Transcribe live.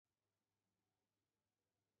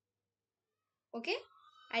Okay,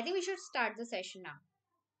 I think we should start the session now.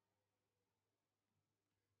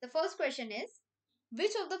 The first question is,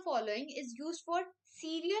 which of the following is used for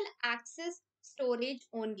serial access storage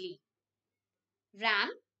only? RAM,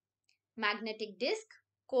 magnetic disk,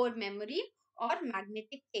 core memory, or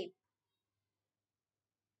magnetic tape?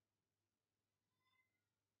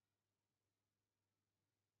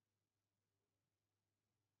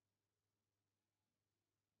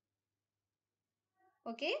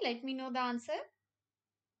 Okay, let me know the answer.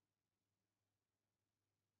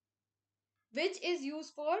 Which is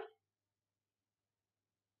used for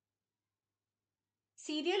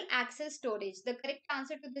serial access storage? The correct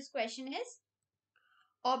answer to this question is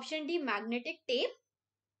option D, magnetic tape.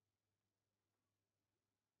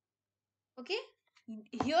 Okay,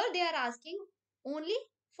 here they are asking only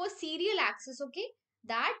for serial access. Okay,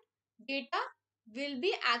 that data will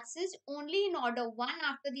be accessed only in order, one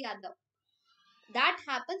after the other. That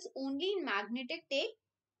happens only in magnetic tape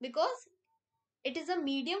because it is a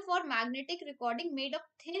medium for magnetic recording made of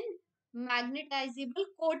thin magnetizable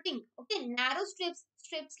coating. Okay, narrow strips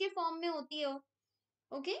के form में होती है.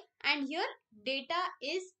 Okay, and here data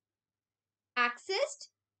is accessed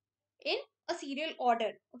in a serial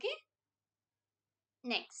order. Okay,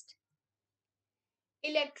 next,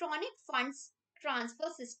 electronic funds transfer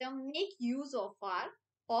system make use of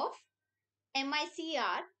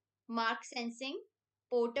MICR, mark sensing,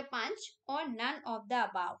 porter punch, or none of the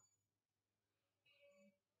above.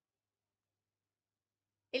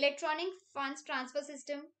 Electronic funds transfer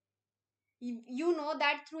system, you know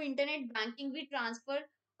that through internet banking we transfer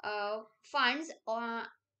funds, or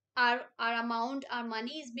our amount, our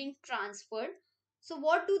money is being transferred. So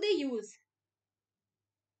what do they use?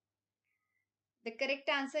 The correct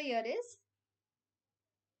answer here is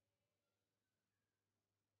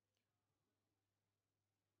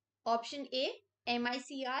option A,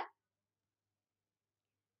 MICR.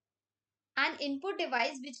 An input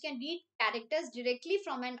device which can read characters directly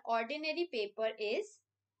from an ordinary paper is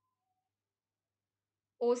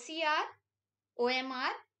OCR,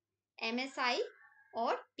 OMR, MSI,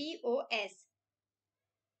 or POS.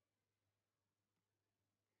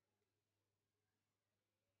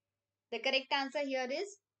 The correct answer here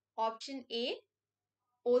is option A,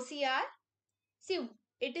 OCR. See,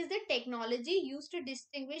 it is the technology used to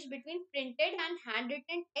distinguish between printed and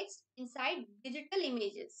handwritten text inside digital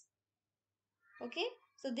images. Okay,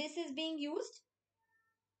 so this is being used.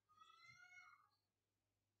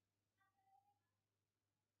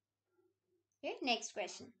 Okay, next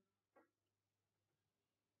question.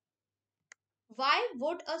 Why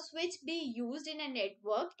would a switch be used in a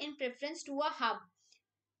network in preference to a hub?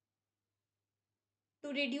 To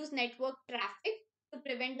reduce network traffic, to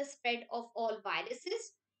prevent the spread of all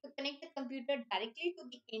viruses, to connect the computer directly to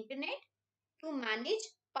the internet, to manage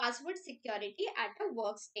password security at a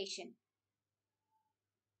workstation.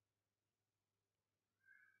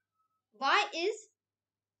 Why is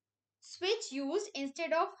switch used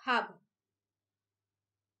instead of hub?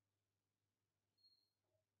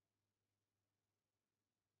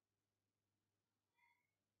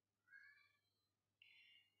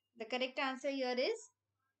 The correct answer here is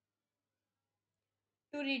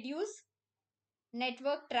to reduce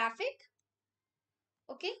network traffic.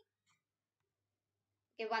 Okay.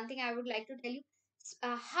 Okay, one thing I would like to tell you,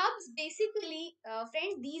 hubs basically,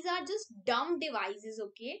 friends, these are just dumb devices.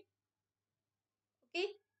 Okay, okay,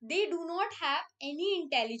 they do not have any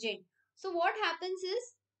intelligence. So what happens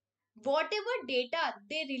is, whatever data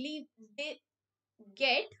they really they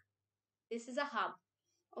get, this is a hub.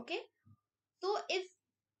 Okay, so if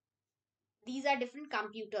these are different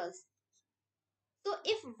computers, so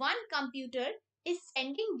if one computer is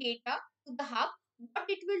sending data to the hub, what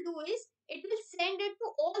it will do is it will send it to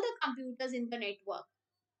all the computers in the network.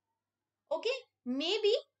 Okay,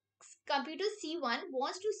 maybe computer C1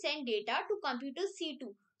 wants to send data to computer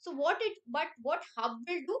C2. So what hub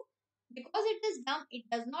will do, because it is dumb, it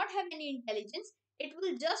does not have any intelligence, it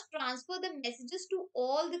will just transfer the messages to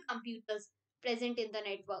all the computers present in the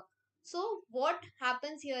network. So what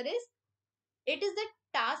happens here is, it is the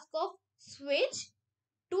task of switch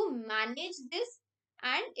to manage this,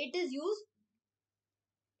 and it is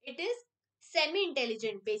semi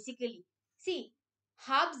intelligent basically. See,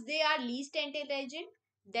 hubs, they are least intelligent,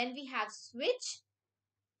 then we have switch,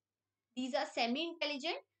 these are semi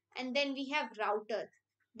intelligent, and then we have router,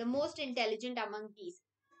 the most intelligent among these.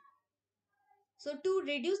 So to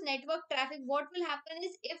reduce network traffic, what will happen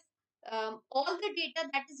is, if all the data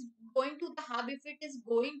that is going to the hub, if it is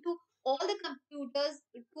going to all the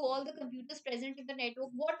computers present in the network,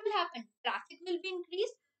 what will happen? Traffic will be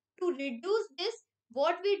increased. To reduce this,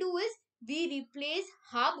 what we do is we replace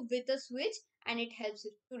hub with a switch, and it helps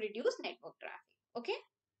you to reduce network traffic. Okay.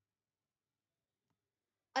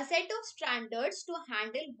 A set of standards to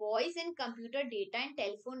handle voice and computer data and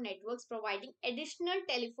telephone networks, providing additional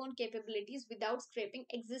telephone capabilities without scraping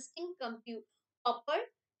existing copper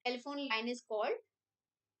telephone line, is called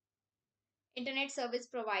Internet Service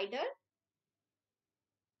Provider,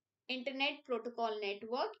 Internet Protocol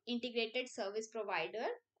Network, Integrated Service Provider,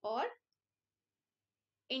 or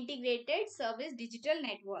Integrated Service Digital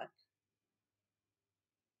Network.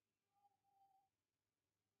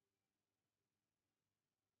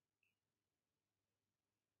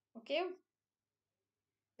 Okay,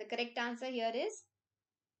 the correct answer here is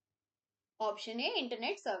option A,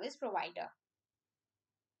 Internet Service Provider.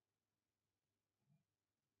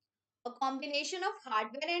 A combination of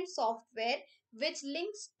hardware and software which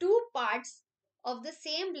links two parts of the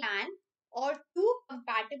same LAN or two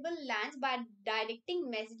compatible LANs by directing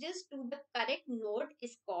messages to the correct node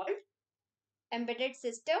is called embedded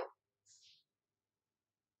system,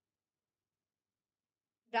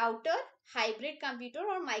 router, hybrid computer,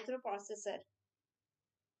 or microprocessor.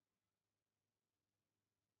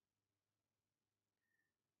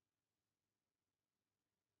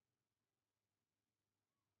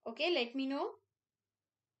 Okay, let me know.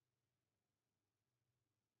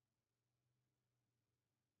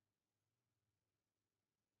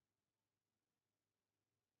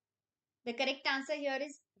 The correct answer here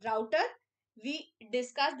is router. We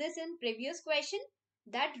discussed this in previous question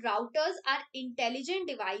that routers are intelligent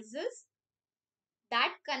devices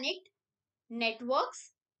that connect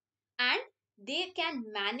networks and they can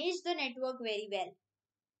manage the network very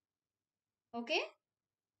well. Okay,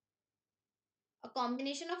 a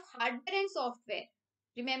combination of hardware and software,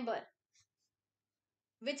 remember,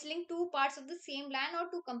 which link two parts of the same LAN or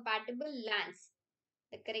two compatible LANs.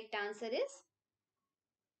 The correct answer is,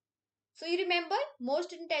 so you remember,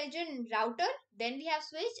 most intelligent router, then we have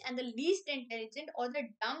switch, and the least intelligent or the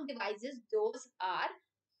dumb devices, those are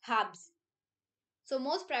hubs. So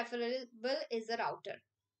most preferable is the router.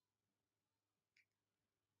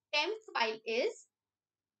 Temp file is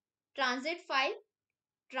transit file,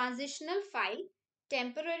 transitional file,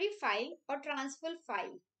 temporary file, or transfer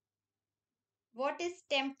file. What is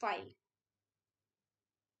temp file?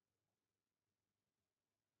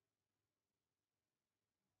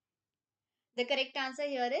 The correct answer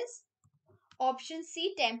here is option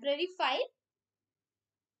C, temporary file.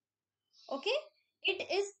 Okay, it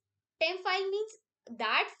is, temp file means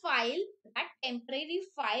that file, that temporary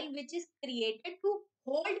file which is created to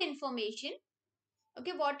hold information.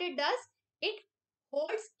 Okay, what it does, it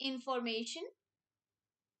holds information.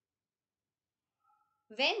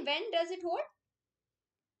 When does it hold?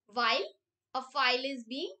 While a file is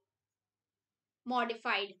being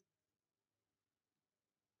modified.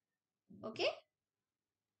 Okay,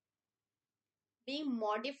 being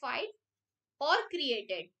modified or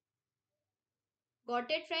created.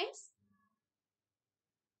 Got it, friends?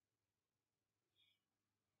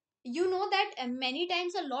 You know that many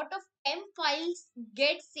times a lot of temp files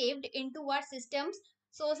get saved into our systems.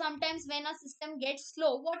 So sometimes when our system gets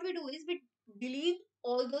slow, what we do is we delete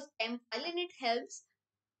all those temp file and it helps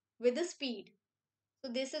with the speed.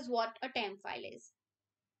 So this is what a temp file is.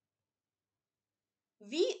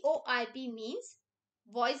 VoIP means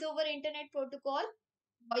voice over internet protocol,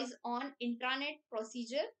 voice on intranet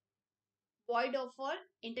procedure, void offer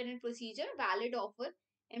internet procedure, valid offer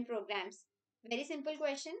in programs. Very simple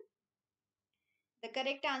question. The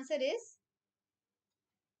correct answer is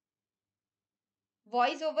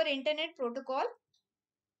voice over internet protocol.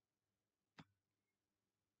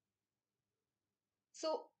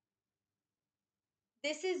 So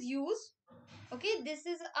this is used, okay, this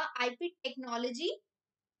is a IP technology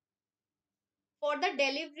for the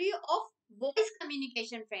delivery of voice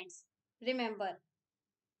communication, friends. Remember,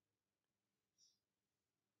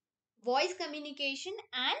 voice communication,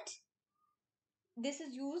 and this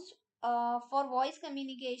is used for voice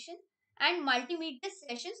communication and multimedia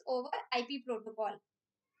sessions over IP protocol.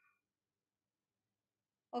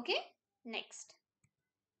 Okay, next.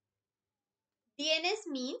 DNS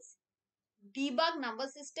means debug number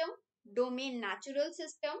system, domain natural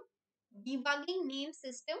system, debugging name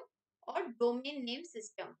system, or domain name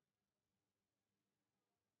system.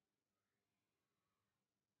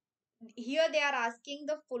 Here they are asking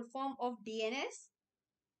the full form of DNS.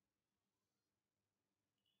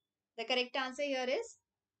 The correct answer here is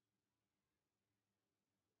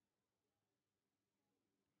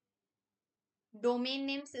domain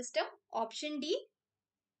name system, option D.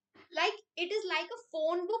 Like, it is like a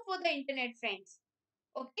phone book for the internet, friends.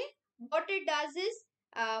 Okay, what it does is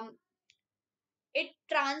it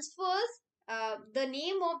transfers the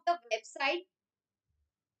name of the website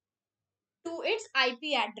to its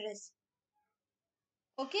IP address.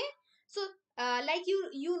 Okay, so like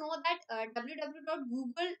you know that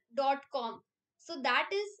www.google.com, so that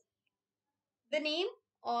is the name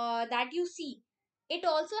that you see. It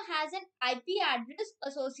also has an IP address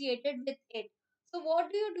associated with it. So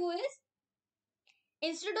what do you do is,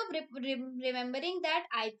 instead of remembering that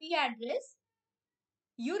IP address,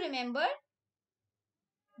 you remember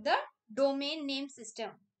the domain name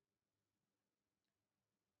system.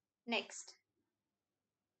 Next,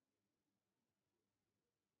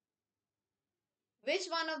 which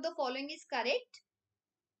one of the following is correct?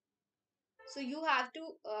 So you have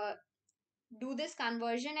to do this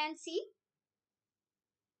conversion and see.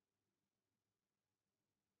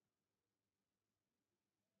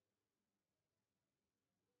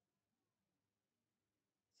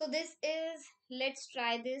 So this is, let's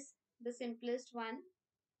try this, the simplest one.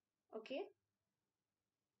 Okay,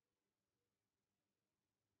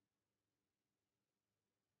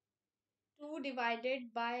 2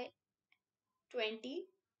 divided by 20,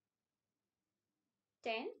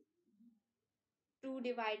 10. 2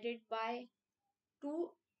 divided by 2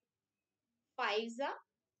 fives are,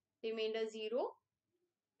 remainder 0.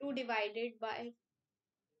 2 divided by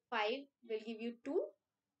 5 will give you 2,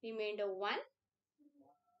 remainder 1.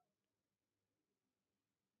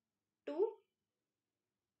 2,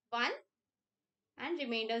 1, and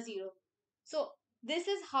remainder 0. So this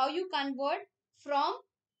is how you convert from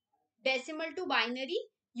decimal to binary.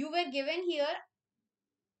 You were given here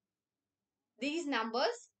these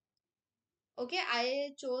numbers. Okay,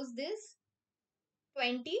 I chose this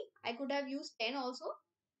 20. I could have used 10 also.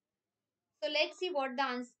 So let's see what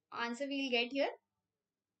the answer we'll get here.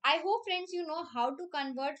 I hope friends you know how to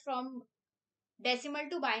convert from decimal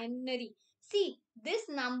to binary. See, this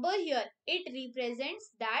number here, it represents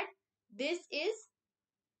that this is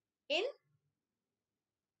in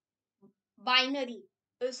binary.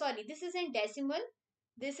 Sorry, this is in decimal.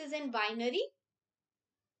 This is in binary.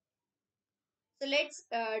 So let's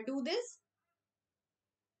do this.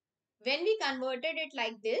 When we converted it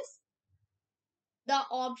like this, the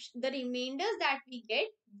remainders that we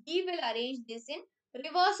get, we will arrange this in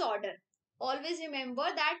reverse order. Always remember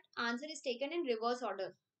that answer is taken in reverse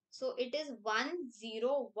order. So it is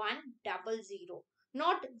 10100,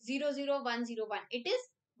 not 00101. It is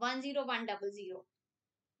 10100.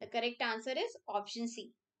 The correct answer is option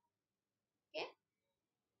C. Okay.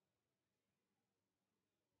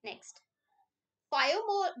 Next,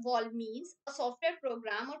 firewall means a software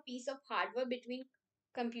program or piece of hardware between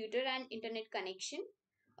computer and internet connection,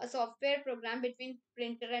 a software program between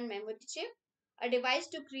printer and memory chip, a device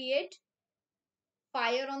to create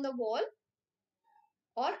fire on the wall,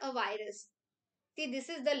 or a virus. See, this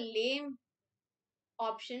is the lame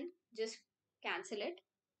option. Just cancel it.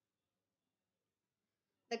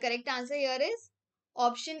 The correct answer here is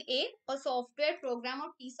option A, a software program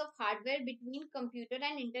or piece of hardware between computer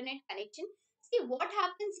and internet connection. See, what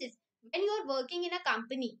happens is, when you are working in a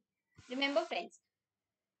company, remember friends,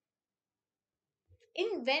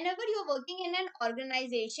 in whenever you are working in an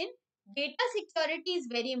organization, data security is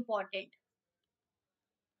very important.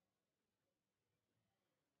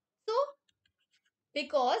 So,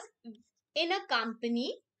 because in a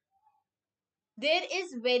company, there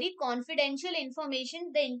is very confidential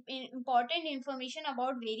information, the important information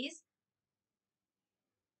about various,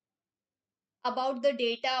 about the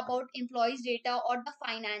data, about employees data or the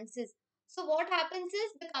finances. So what happens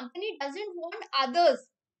is, the company doesn't want others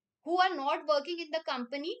who are not working in the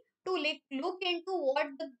company to look into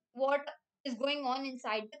what is going on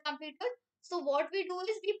inside the computer. So what we do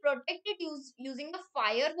is, we protect it using a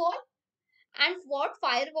firewall. And what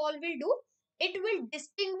firewall will do, it will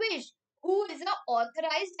distinguish who is a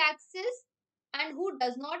authorized access and who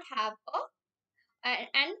does not have a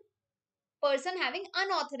and person having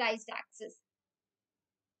unauthorized access.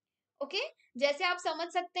 Okay, जैसे आप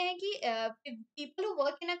समझ सकते हैं कि people who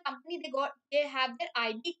work in a company, they have their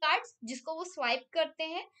ID cards, जिसको वो swipe करते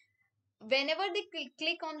हैं. whenever they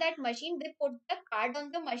click on that machine, they put the card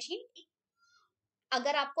on the machine.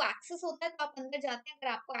 अगर आपको एक्सेस होता है तो आप अंदर जाते हैं, अगर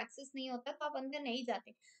आपको एक्सेस नहीं होता तो आप अंदर नहीं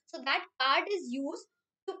जाते. So that card is use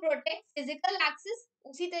to protect physical access.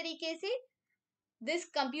 उसी तरीके से दिस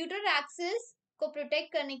कंप्यूटर एक्सेस को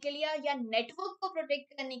प्रोटेक्ट करने के लिए या नेटवर्क को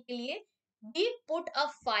प्रोटेक्ट करने के लिए we put a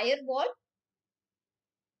firewall,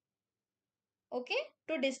 okay,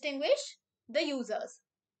 to distinguish the users.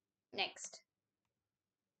 Next,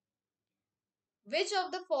 which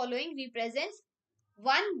of the following represents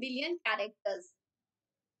 1 billion characters?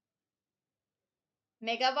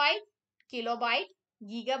 Megabyte, kilobyte,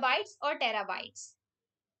 gigabytes, or terabytes?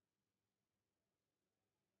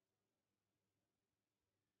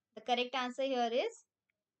 The correct answer here is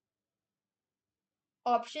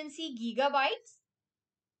option C, gigabytes,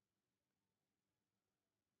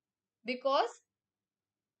 because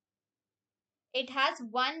it has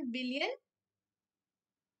 1 billion,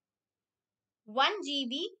 1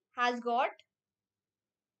 GB has got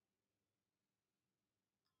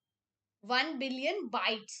 1 billion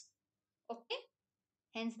bytes. Okay,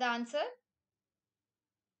 hence the answer.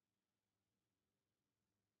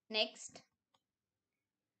 Next,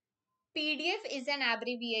 PDF is an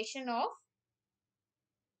abbreviation of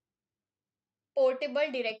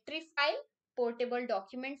portable directory file, portable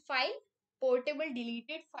document file, portable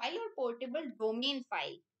deleted file, or portable domain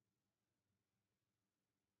file.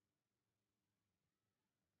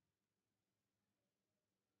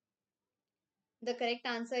 The correct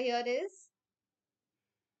answer here is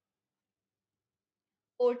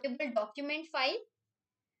portable document file.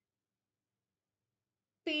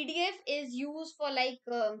 PDF is used for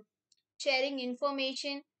sharing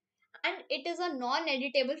information, and it is a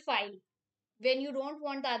non-editable file. When you don't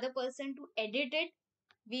want the other person to edit it,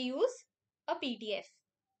 we use a PDF.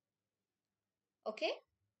 Okay,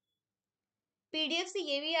 PDF से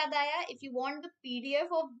ये भी याद आया, if you want the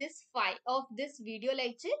PDF of this file of this video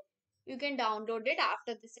lecture, you can download it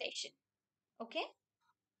after the session. Okay,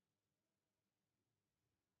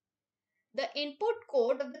 the input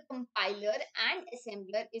code of the compiler and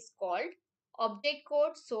assembler is called object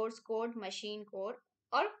code, source code, machine code,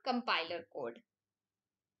 or compiler code.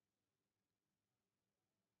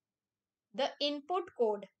 The input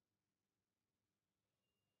code.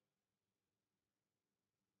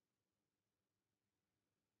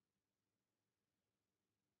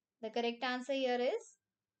 The correct answer here is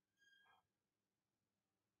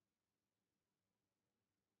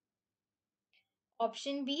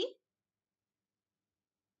option B,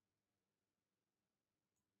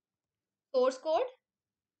 source code.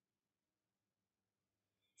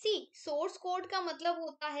 See, source code का मतलब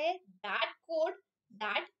होता है that code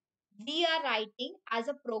that we are writing as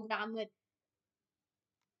a programmer.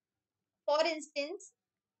 For instance,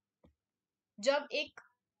 जब एक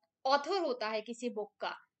author होता है किसी book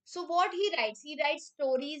का, so what he writes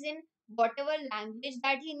stories in whatever language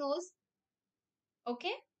that he knows.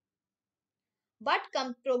 Okay, but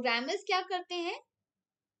programmers क्या करते हैं,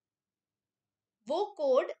 वो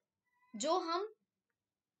कोड जो हम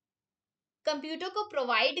कंप्यूटर को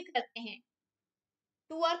प्रोवाइड करते हैं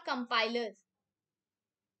to our compilers,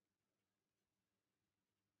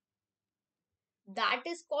 that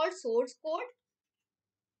is called source code,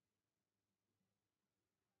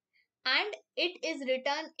 and it is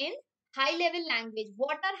written in high level language.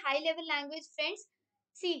 What are high level language, friends?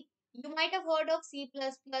 See, you might have heard of C++,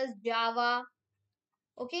 Java,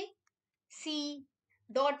 okay, C,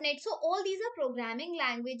 .NET. So all these are programming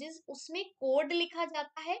languages. उसमें code लिखा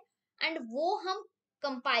जाता है and वो हम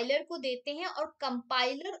compiler को देते हैं और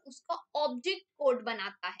कंपाइलर उसका ऑब्जेक्ट कोड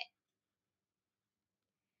बनाता है.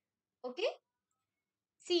 Okay,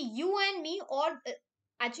 see, you and me, or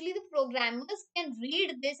actually the programmers can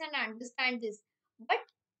read this and understand this, but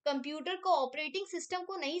computer को ऑपरेटिंग सिस्टम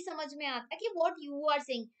को नहीं समझ में आता कि what you are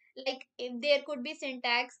saying, like if there could be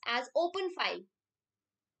syntax as open file.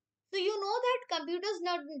 So you know that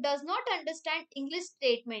does not understand English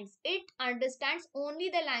statements. It understands only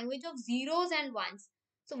the language of zeros and ones.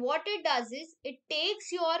 So what it does is it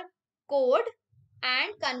takes your code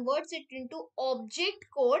and converts it into object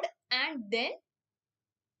code, and then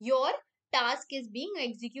your task is being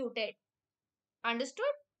executed.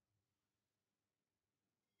 Understood?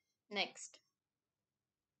 Next.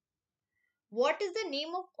 What is the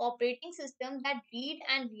name of operating system that read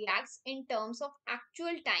and reacts in terms of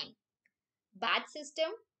actual time? Batch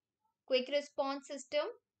system, quick response system,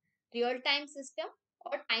 real time system,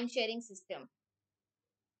 or time sharing system?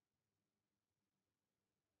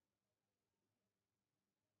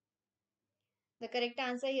 The correct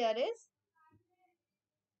answer here is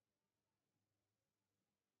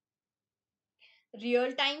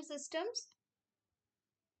real time systems.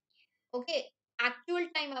 Okay, actual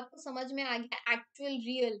time आपको समझ में आ गया, actual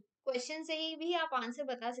real. Question से ही भी आप answer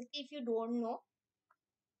बता सकते if you don't know.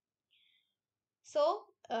 So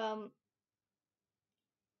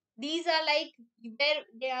these are like where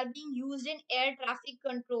they are being used in air traffic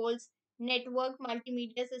controls, network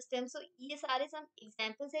multimedia system. So ये सारे some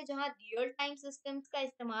examples है जहाँ real time systems का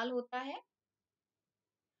इस्तेमाल होता है.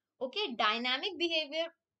 Okay, dynamic behavior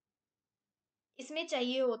इसमें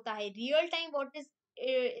चाहिए होता है. Real time what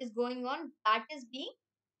is going on, that is being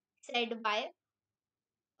said by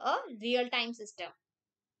a real time system.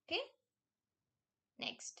 Okay,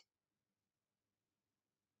 next.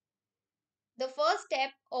 The first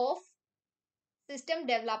step of system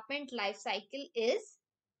development life cycle is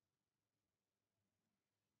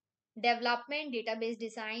development, database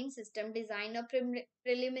design, system design, or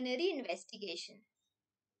preliminary investigation.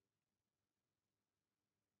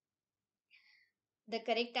 The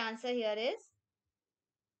correct answer here is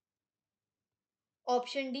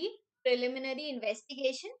option D, preliminary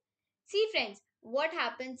investigation. See, friends, what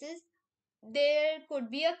happens is there could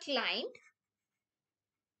be a client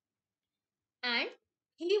and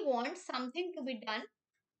he wants something to be done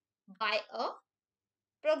by a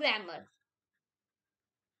programmer.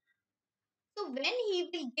 So when he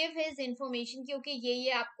will give his information कि okay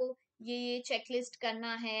ये आपको ये checklist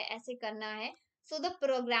करना है ऐसे करना है, so the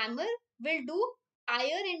programmer will do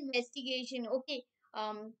higher investigation. Okay,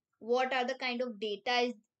 what are the kind of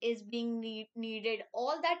data is being needed,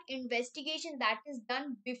 all that investigation that is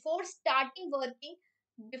done before starting working,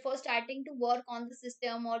 before starting to work on the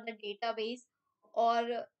system or the database or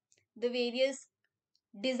the various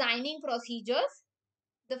designing procedures.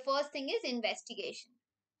 The first thing is investigation.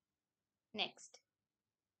 Next,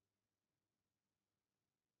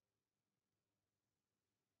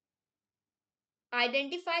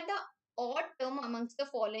 identify the odd term amongst the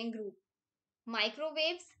following group: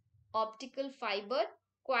 microwaves, optical fiber,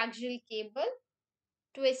 coaxial cable,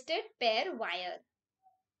 twisted pair wire.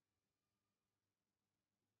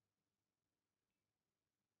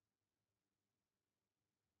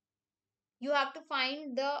 You have to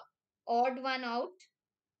find the odd one out.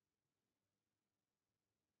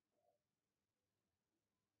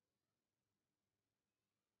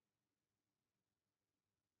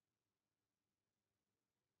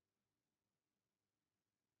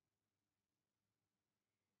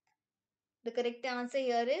 The correct answer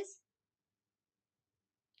here is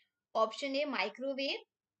option A, microwave.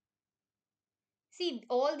 See,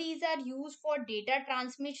 all these are used for data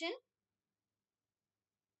transmission.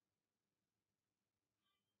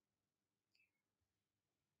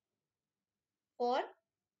 For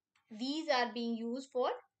these are being used for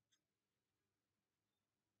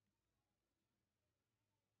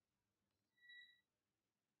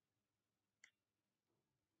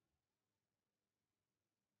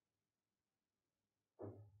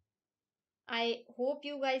I hope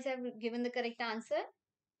you guys have given the correct answer.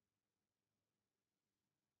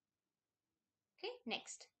 Okay,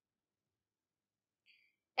 next.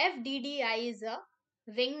 FDDI is a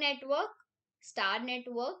ring network, star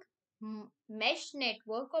network, mesh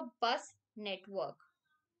network, or bus network.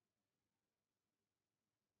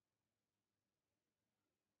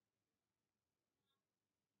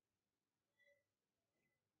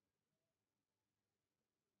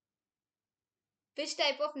 Which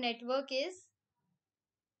type of network is?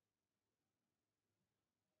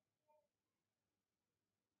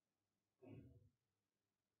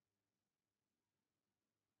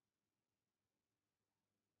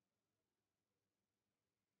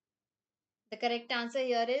 The correct answer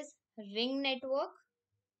here is ring network.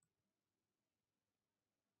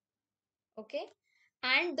 Okay.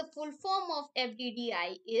 And the full form of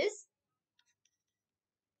FDDI is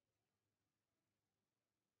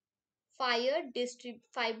fiber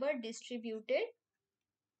distributed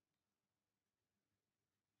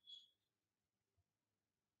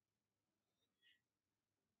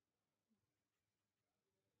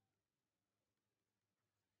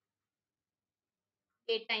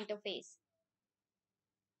data interface.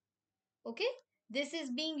 Okay. This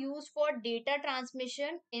is being used for data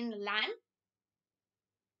transmission in LAN.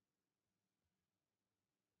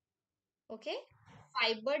 Okay.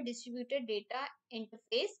 Fiber distributed data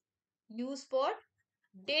interface used for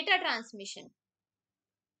data transmission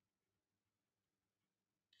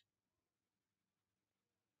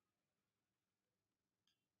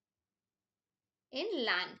in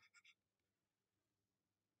LAN.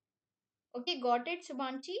 Okay, got it,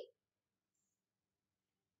 Subhanchi?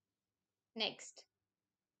 Next.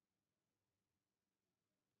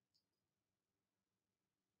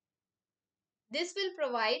 This will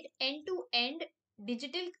provide end-to-end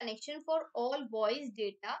digital connection for all voice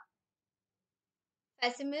data,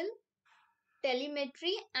 facsimile,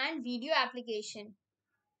 telemetry, and video application.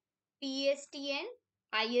 PSTN,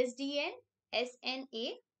 ISDN,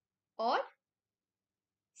 SNA, or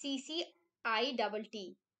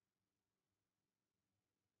CCITT.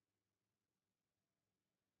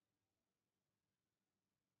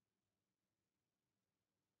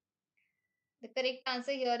 The correct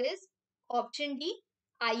answer here is option D,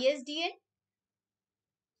 ISDN.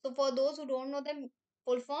 So, for those who don't know the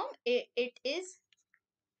full form, it is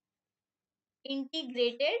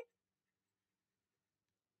integrated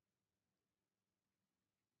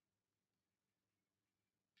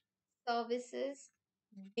services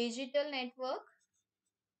digital network.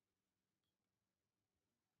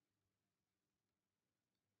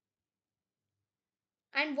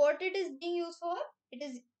 And what it is being used for? It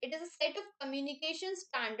is a set of communication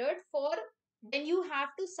standard for when you have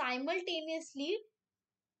to simultaneously,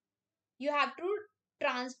 you have to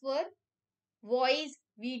transfer voice,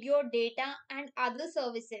 video, data, and other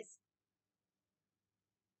services.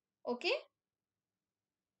 Okay,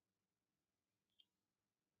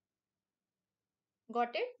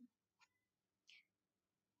 got it?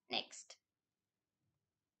 Next,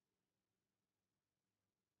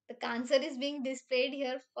 the answer is being displayed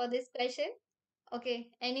here for this question. Okay,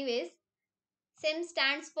 anyways, SIM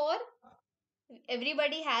stands for,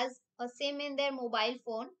 everybody has a SIM in their mobile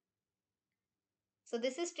phone. So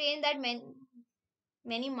this is strange that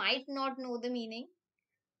many might not know the meaning.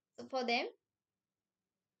 So for them,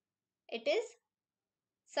 it is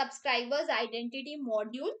subscriber's identity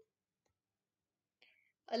module,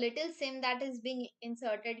 a little SIM that is being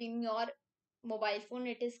inserted in your mobile phone.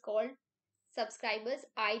 It is called subscriber's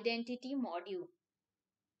identity module.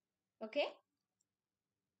 Okay.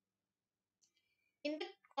 In the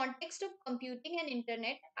context of computing and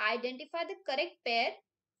internet, identify the correct pair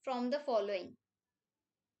from the following.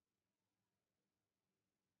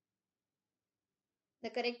 The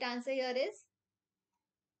correct answer here is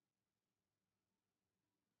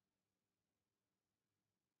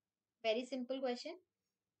very simple question.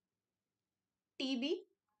 TB.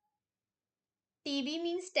 TB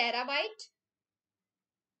means terabyte.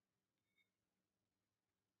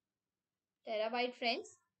 Terabyte,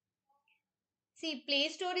 friends. See, Play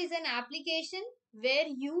Store is an application where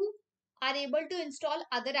you are able to install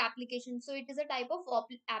other applications. So it is a type of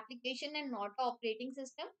application and not a operating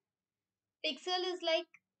system. Pixel is like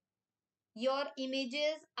your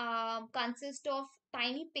images consist of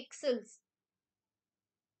tiny pixels.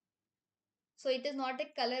 So it is not a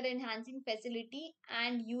color enhancing facility,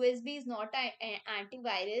 and USB is not an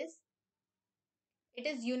antivirus. It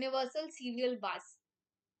is universal serial bus.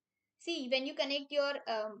 See, when you connect your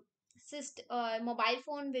mobile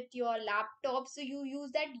phone with your laptop, so you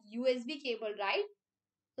use that USB cable, right?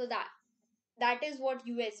 So that is what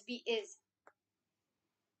USB is.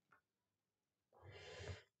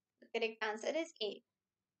 The correct answer is A.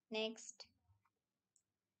 Next,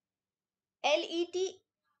 LED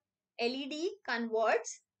LED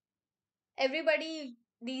converts. Everybody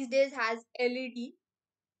these days has LED,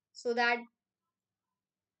 so that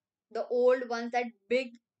the old ones, that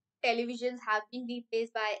big televisions, have been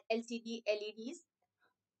replaced by LCD LEDs.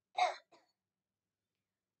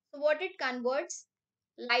 So what it converts?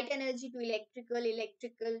 Light energy to electrical,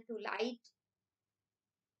 electrical to light,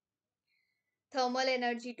 thermal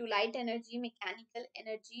energy to light energy, mechanical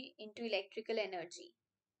energy into electrical energy.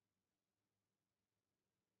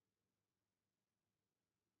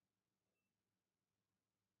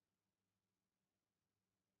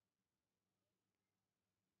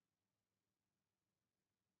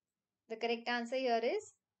 The correct answer here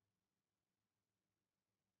is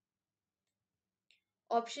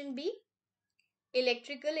option B,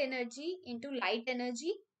 electrical energy into light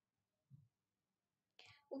energy.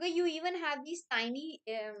 Okay, you even have these tiny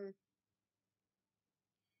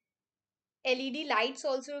LED lights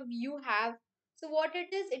also you have. So what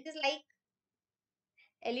it is like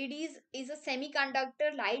LEDs is a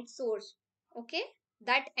semiconductor light source, okay,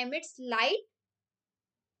 that emits light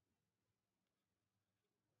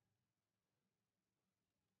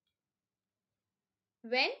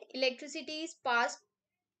when electricity is passed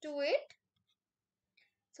to it.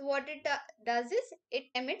 So what it does is it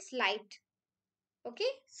emits light. Okay,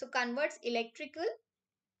 so converts electrical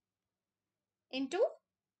into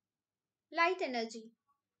light energy.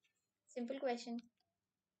 Simple question.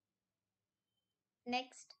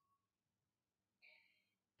 Next,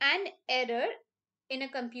 an error in a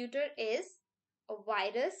computer is a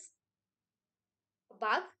virus, a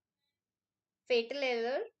bug, fatal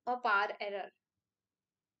error, or power error.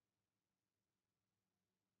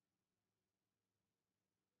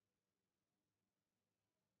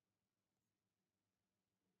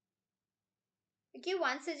 Okay,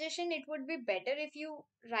 one suggestion, it would be better if you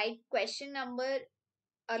write question number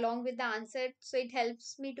along with the answer, so it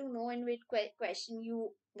helps me to know in which question you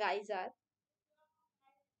guys are.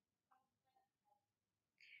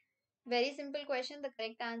 Very simple question. The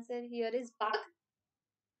correct answer here is bug.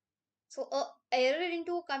 So a error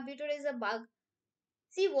into a computer is a bug.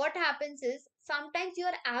 See, what happens is sometimes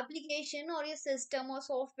your application or your system or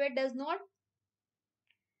software does not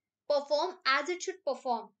perform as it should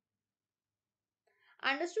perform.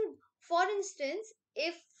 Understood? For instance,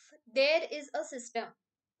 if there is a system,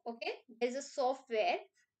 okay, there's a software,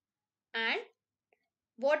 and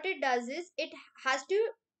what it does is it has to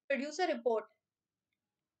produce a report.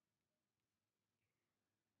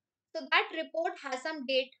 So that report has some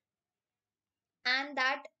date, and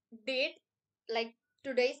that date, like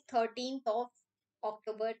today is 13th of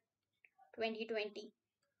October 2020.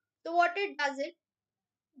 So what it does, it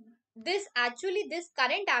this actually, this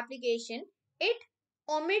current application, it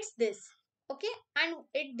omits this, okay, and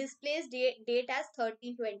it displays date as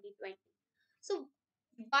 13/20/20. So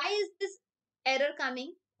why is this error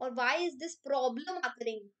coming, or why is this problem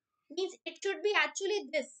occurring? Means it should be actually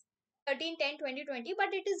this 13/10/2020,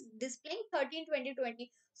 but it is displaying 13/20/20.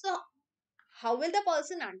 So how will the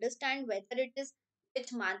person understand whether it is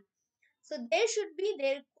which month? So there should be,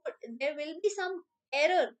 there will be some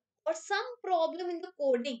error or some problem in the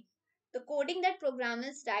coding. The coding that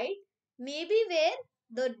programmers write, maybe where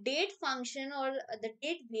the date function or the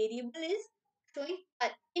date variable is showing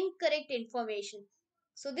incorrect information.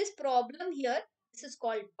 So this problem here, this is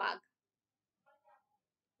called bug.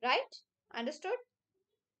 Right? Understood?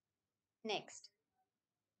 Next.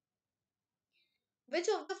 Which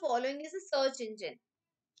of the following is a search engine?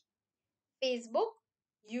 Facebook,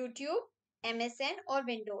 YouTube, MSN, or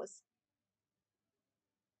Windows?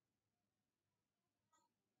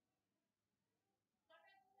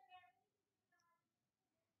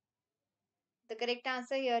 The correct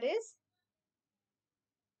answer here is,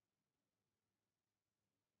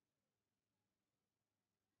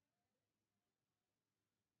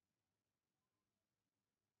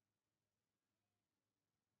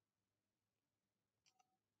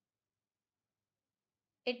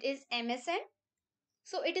 it is MSN.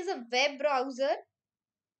 So it is a web browser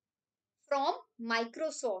from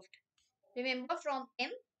Microsoft. Remember, from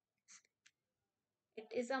M, it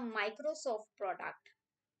is a Microsoft product.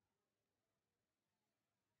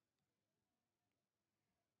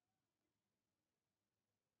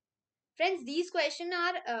 Friends, these questions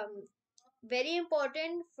are very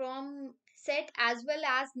important from set as well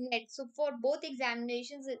as net. So for both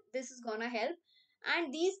examinations, this is gonna help.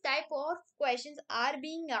 And these type of questions are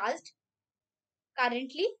being asked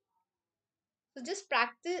currently. So just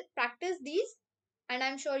practice these, and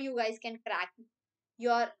I'm sure you guys can crack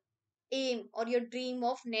your aim or your dream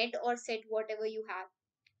of net or set, whatever you have.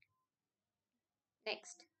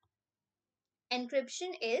 Next,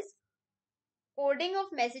 encryption is coding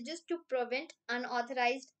of messages to prevent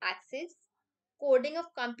unauthorized access, coding of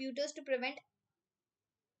computers to prevent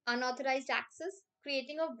unauthorized access,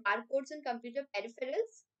 creating of barcodes in computer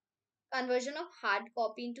peripherals, conversion of hard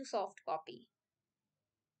copy into soft copy.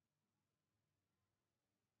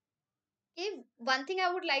 Okay, one thing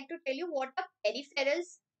I would like to tell you, what are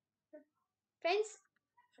peripherals? Friends,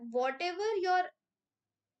 whatever your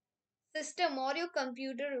system or your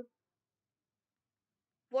computer,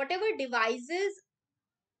 whatever devices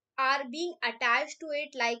are being attached to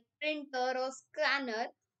it, like printer or scanner,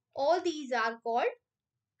 all these are called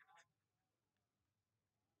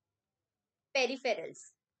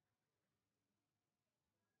peripherals,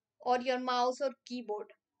 or your mouse or keyboard.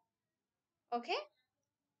 Okay,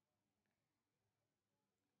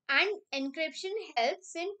 and encryption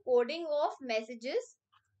helps in coding of messages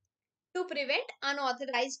to prevent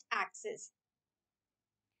unauthorized access.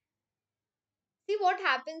 See, what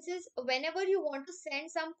happens is, whenever you want to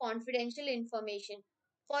send some confidential information,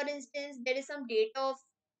 for instance, there is some data of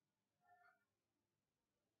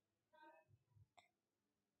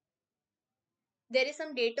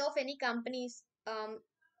any companies,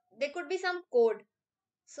 there could be some code.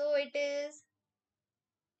 So it is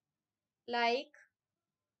like,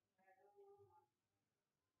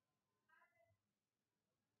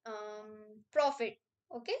 profit.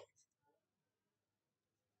 Okay,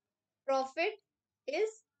 profit is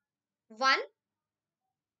 1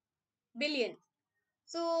 billion.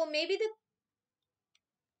 So maybe the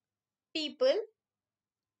people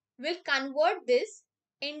will convert this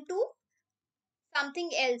into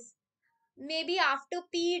something else. Maybe after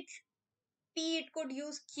P it could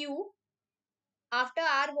use Q. After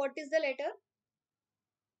R, what is the letter?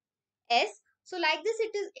 S. So like this,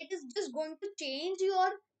 it is just going to change your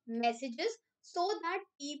messages so that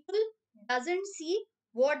people doesn't see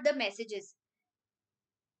what the message is,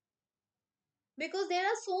 because there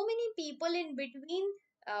are so many people in between,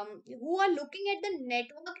 who are looking at the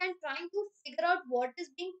network and trying to figure out what is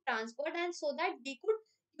being transferred, and so that they could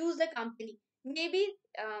use the company. Maybe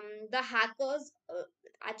the hackers,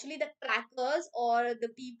 actually the crackers, or the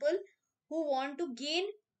people who want to gain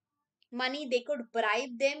money, they could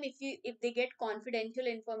bribe them if they get confidential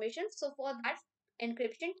information. So for that,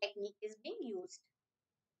 encryption technique is being used.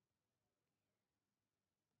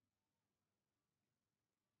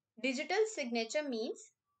 Digital signature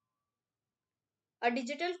means a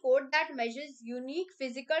digital code that measures unique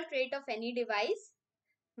physical trait of any device.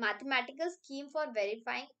 mathematical scheme for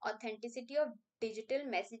verifying authenticity of digital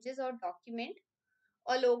messages or document,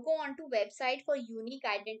 a logo onto website for unique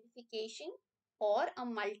identification, or a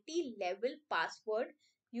multi-level password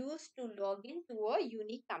used to log in to a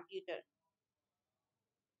unique computer.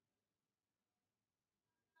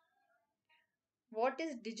 What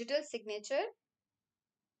is digital signature?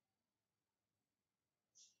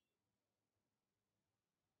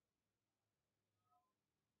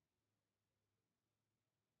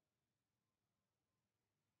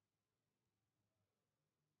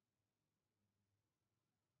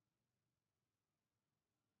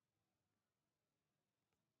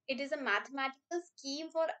 It is a mathematical scheme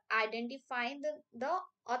for identifying the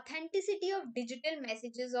authenticity of digital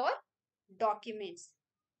messages or documents.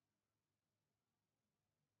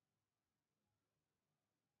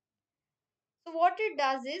 So what it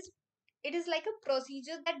does is, it is like a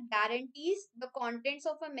procedure that guarantees the contents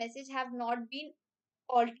of a message have not been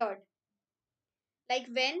altered. Like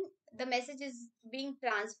when the message is being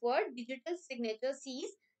transferred, digital signature sees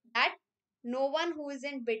that no one who is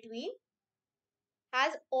in between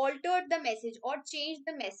has altered the message or changed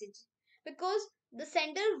the message, because the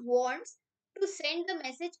sender wants to send the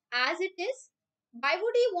message as it is. Why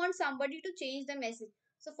would he want somebody to change the message?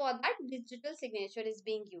 So for that, digital signature is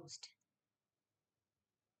being used.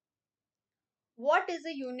 What is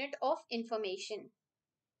a unit of information?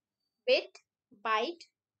 Bit, byte,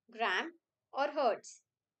 gram, or hertz?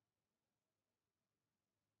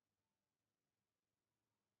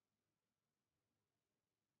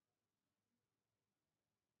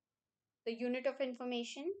 The unit of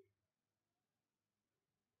information.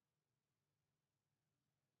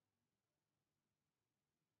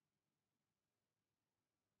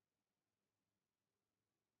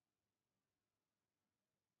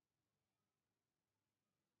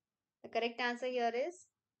 The correct answer here is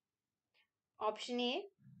option A,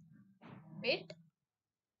 bit.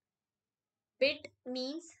 Bit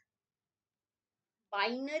means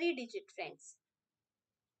binary digit, friends.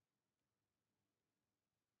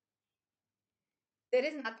 There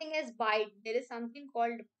is nothing as byte. There is something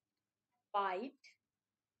called byte,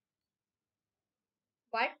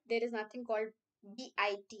 but there is nothing called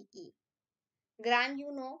BITE. Gram,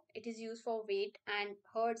 you know, it is used for weight, and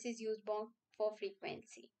hertz is used for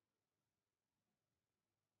frequency.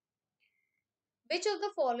 Which of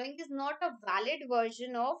the following is not a valid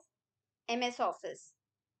version of MS Office?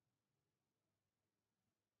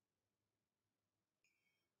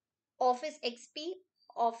 Office XP,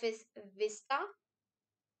 Office Vista,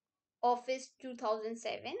 Office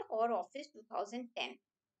 2007, or Office 2010?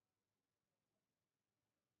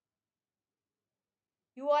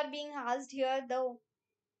 You are being asked here the,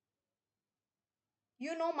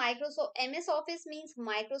 you know, Microsoft MS Office means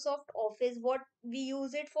Microsoft Office. What we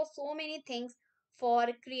use it for so many things, for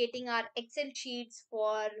creating our Excel sheets,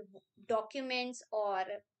 for documents, or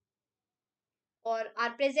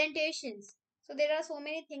our presentations. So there are so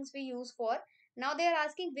many things we use for. Now they are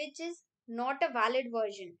asking which is not a valid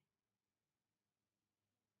version.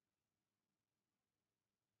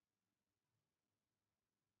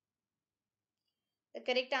 The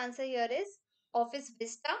correct answer here is Office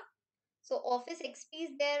Vista. So Office XP is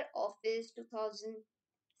there, Office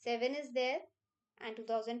 2007 is there, and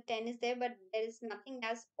 2010 is there, but there is nothing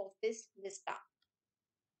as Office Vista.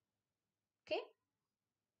 Okay.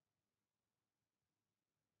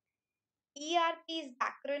 ERP is the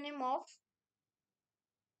acronym of,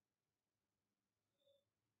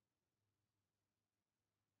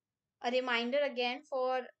 a reminder again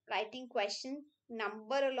for writing question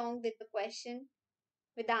number along with the question,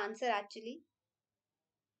 with the answer actually.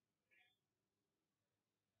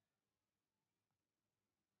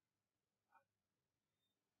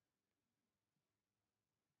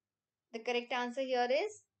 The correct answer here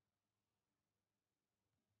is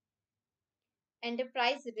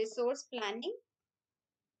Enterprise Resource Planning.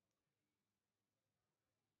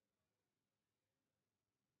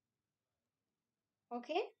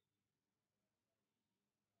 Okay.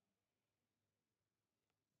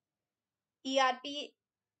 ERP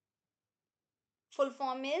full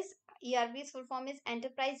form is ERP's full form is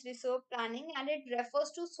Enterprise Resource Planning, and it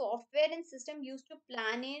refers to software and system used to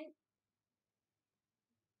plan in,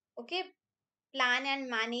 okay, plan and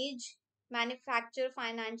manage manufacture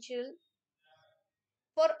financial.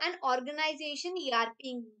 For an organization,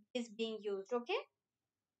 ERP is being used. Okay.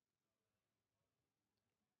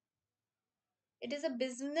 It is a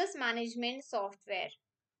business management software.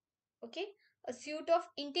 Okay. A suite of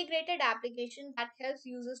integrated applications that helps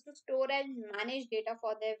users to store and manage data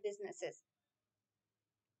for their businesses.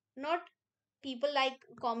 Not people, like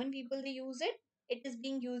common people, they use it. it is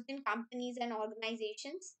being used in companies and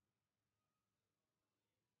organizations.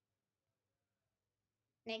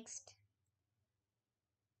 Next,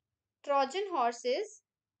 Trojan horse is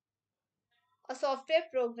a software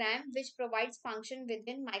program which provides function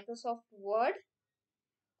within Microsoft Word,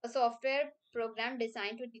 a software program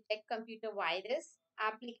designed to detect computer virus,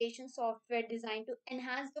 application software designed to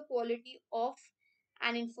enhance the quality of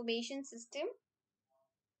an information system,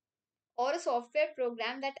 or a software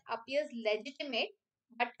program that appears legitimate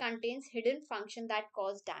but contains hidden function that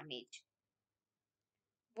cause damage.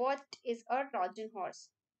 What is a Trojan horse?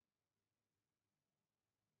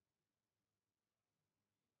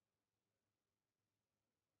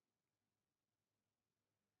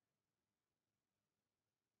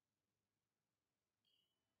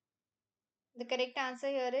 The correct answer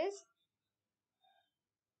here is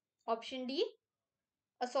option D,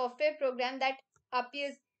 a software program that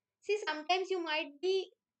appears. See, sometimes you might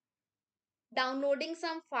be downloading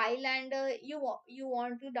some file and you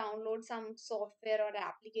want to download some software or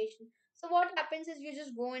application. So what happens is you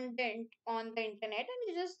just go on the internet and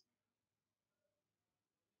you just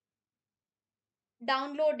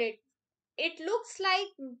download it. It looks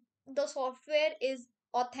like the software is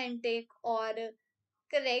authentic or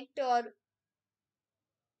correct, or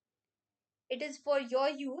it is for your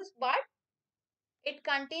use, but it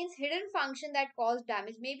contains hidden function that cause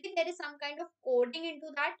damage. Maybe there is some kind of coding into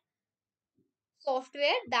that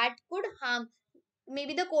software that could harm.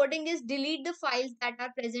 Maybe the coding is delete the files that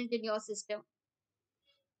are present in your system.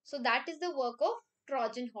 So that is the work of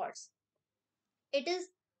Trojan horse. It is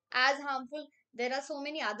as harmful. There are so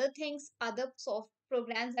many other things, other soft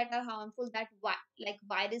programs that are harmful, that like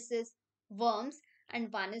viruses, worms,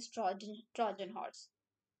 and one is Trojan horse.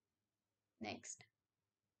 Next,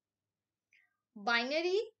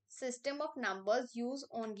 binary system of numbers use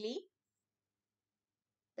only.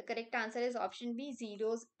 The correct answer is option B,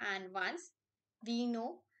 zeros and ones. We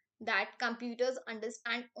know that computers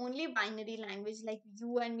understand only binary language, like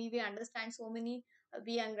you and me, we understand so many,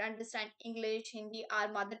 we understand English, Hindi,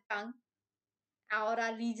 our mother tongue, or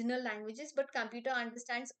our regional languages, but computer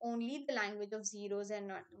understands only the language of zeros and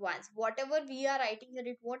not ones. Whatever we are writing here,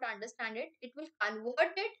 it won't understand it. It will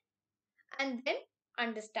convert it and then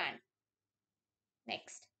understand.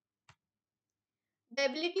 Next, the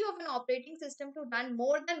ability of an operating system to run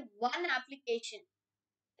more than one application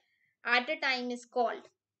at a time is called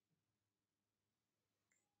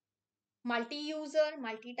multi-user,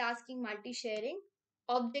 multitasking, multi-sharing,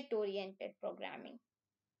 object-oriented programming.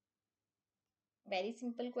 Very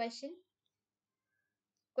simple question.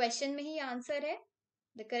 Question में ही answer है.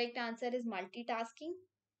 The correct answer is multitasking,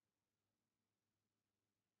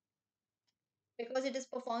 because it is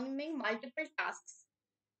performing multiple tasks.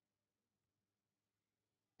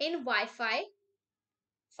 In Wi-Fi,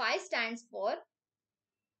 Fi stands for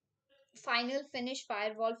Final Finish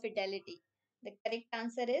Firewall Fidelity. The correct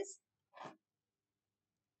answer is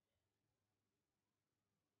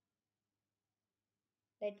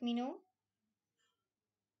let me know.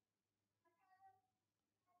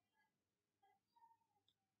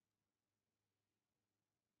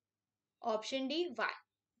 Option D,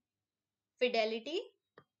 Fidelity,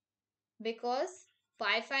 because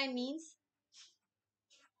Wi-Fi means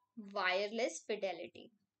wireless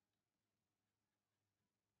fidelity.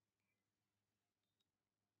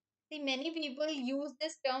 See, many people use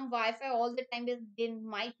this term Wi-Fi all the time, but they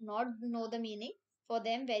might not know the meaning. For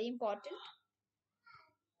them, very important.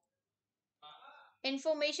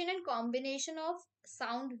 Information and combination of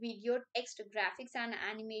sound, video, text, graphics, and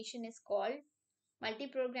animation is called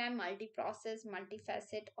multi-program, multi-process,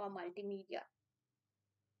 multifaceted, or multimedia.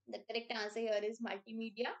 The correct answer here is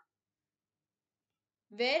multimedia,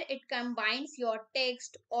 where it combines your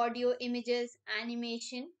text, audio, images,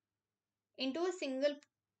 animation into a single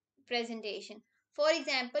presentation. For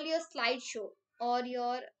example, your slideshow or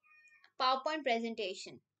your PowerPoint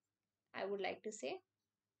presentation, I would like to say.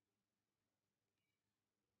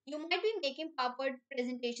 You might be making PowerPoint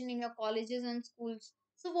presentation in your colleges and schools.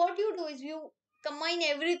 So what you do is you combine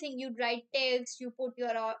everything. You write text, you put your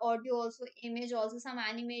audio also, image also, some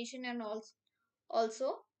animation, and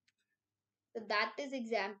also. So that is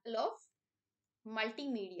example of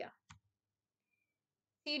multimedia.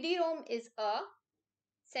 CD-ROM is a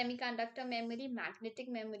semiconductor memory, magnetic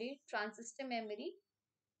memory, transistor memory,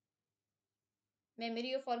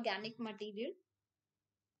 memory of organic material.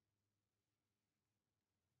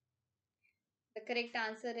 The correct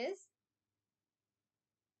answer is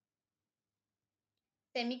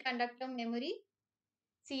semiconductor memory.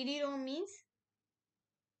 CD-ROM means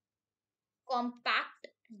compact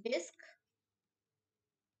disk,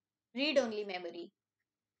 read-only memory.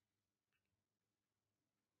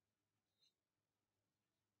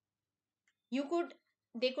 You could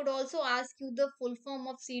They could also ask you the full form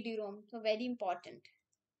of CD-ROM. So very important.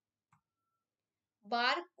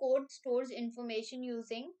 Barcode stores information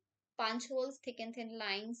using punch holes, thick and thin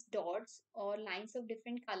lines, dots, or lines of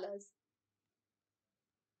different colors.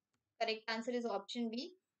 Correct answer is option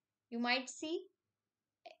B. You might see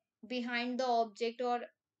behind the object, or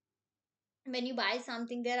when you buy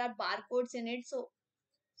something, there are barcodes in it. So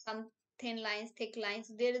some thin lines, thick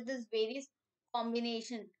lines. There is this various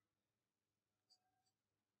combination.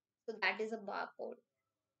 So that is a barcode.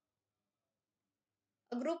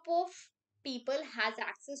 A group of people has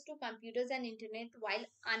access to computers and internet while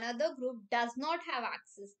another group does not have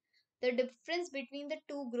access. The difference between the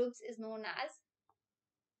two groups is known as.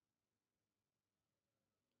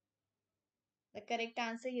 The correct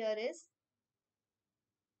answer here is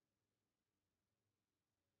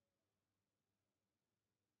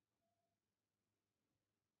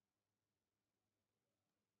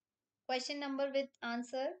question number with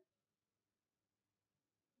answer.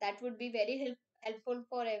 That would be very helpful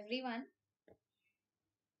for everyone.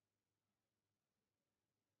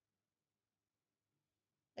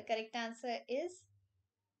 The correct answer is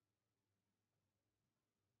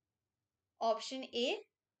option A,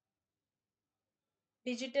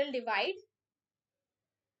 digital divide.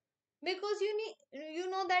 Because you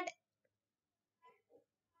know that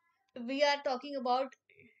we are talking about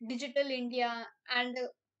digital India and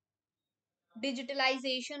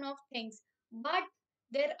digitalization of things, but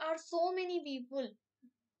there are so many people,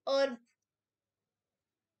 ur-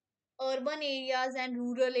 urban areas and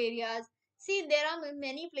rural areas. See, there are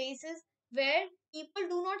many places where people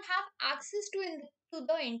do not have access to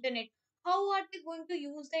the internet. How are they going to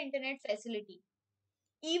use the internet facility?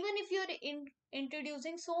 Even if you're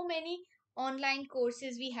introducing so many online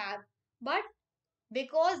courses we have, but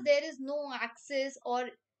because there is no access or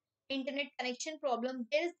internet connection problem,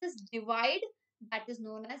 there is this divide that is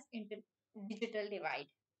known as digital divide.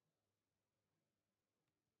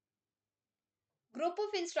 Group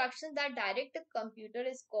of instructions that direct a computer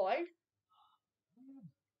is called.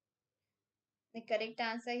 The correct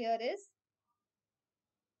answer here is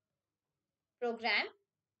program.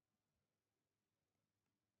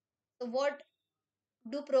 So what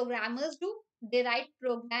do programmers do? They write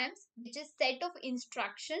programs which is set of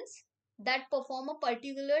instructions that perform a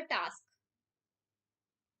particular task.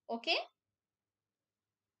 Okay?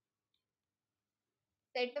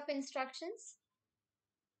 Set of instructions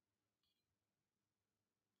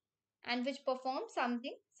and which perform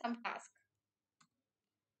something, some task.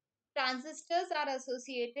 Transistors are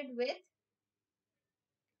associated with.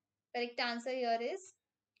 Correct answer here is.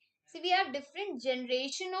 See, we have different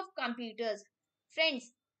generation of computers.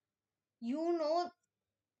 Friends, you know,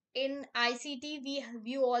 in ICT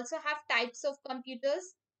we also have types of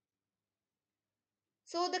computers.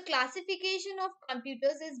 So the classification of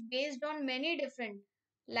computers is based on many different,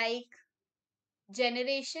 like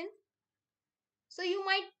generation. So you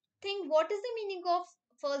might think, what is the meaning of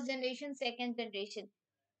first generation, second generation?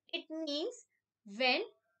 It means when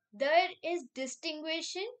there is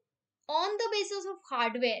distinguishing on the basis of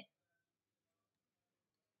hardware.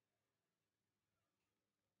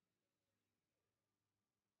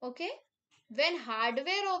 Okay, when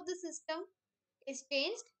hardware of the system is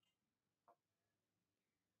changed,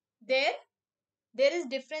 there there is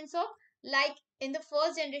difference of, like in the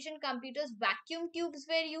first generation computers, vacuum tubes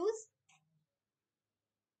were used.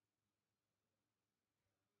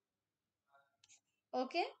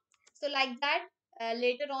 Okay, so like that,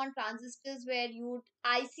 later on transistors were used,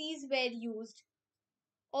 ICs were used,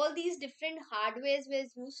 all these different hardwares were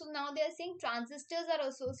used. So now they are saying transistors are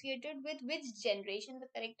associated with which generation? The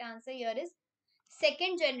correct answer here is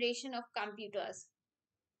second generation of computers.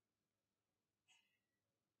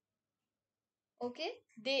 Okay,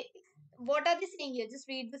 they, what are they saying here? Just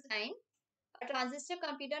read the sign. A transistor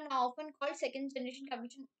computer, now often called second generation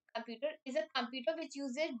computer, is a computer which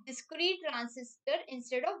uses discrete transistor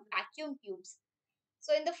instead of vacuum tubes.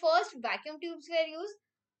 So in the first, vacuum tubes were used,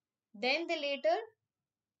 then they later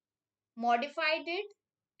modified it,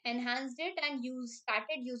 enhanced it, and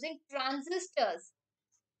started using transistors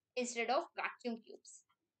instead of vacuum tubes.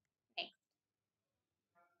 Next,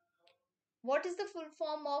 what is the full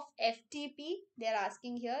form of FTP? They are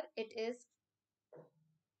asking here. It is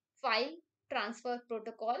file transfer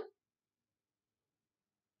protocol,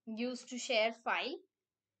 used to share file.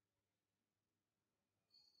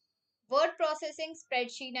 Word processing,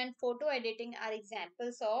 spreadsheet, and photo editing are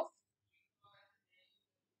examples of.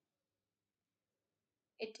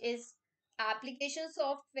 It is application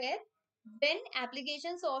software. When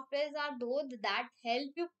application softwares are those that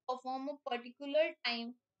help you perform a particular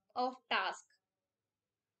time of task.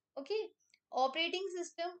 Okay. Operating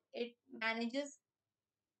system, it manages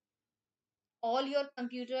all your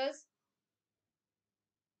computers,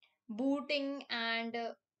 booting, and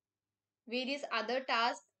various other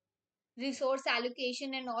tasks, resource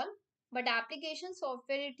allocation and all. But application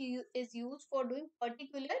software, is used for doing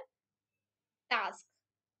particular task.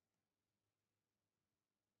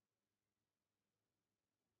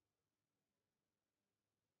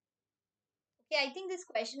 Okay, I think this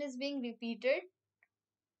question is being repeated.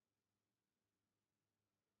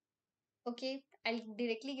 Okay, I'll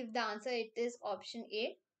directly give the answer. It is option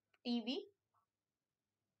A. TB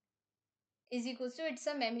is equals to, it's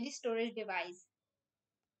a memory storage device.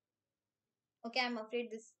 Okay, I'm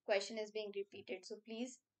afraid this question is being repeated, so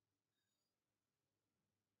please,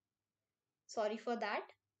 sorry for that.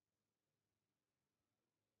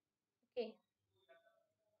 Okay,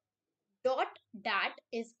 dot dat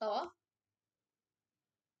is a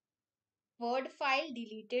word file,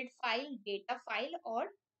 deleted file, data file, or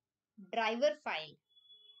driver file.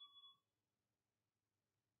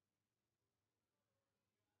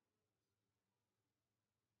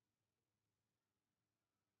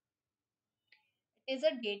 It is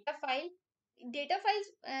a data file. Data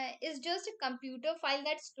files is just a computer file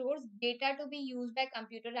that stores data to be used by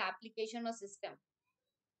computer application or system.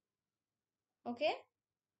 Okay,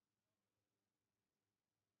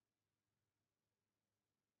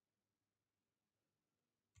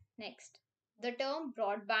 next. The term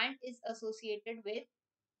broadband is associated with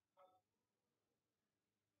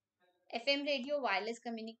FM radio, wireless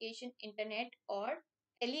communication, internet, or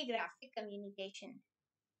telegraphic communication.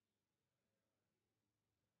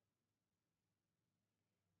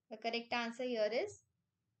 The correct answer here is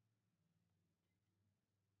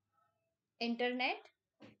internet.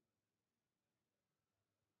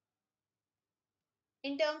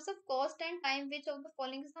 In terms of cost and time, which of the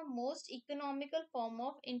following is the most economical form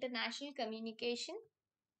of international communication?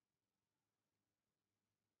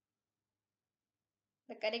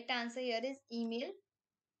 The correct answer here is email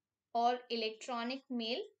or electronic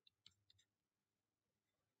mail.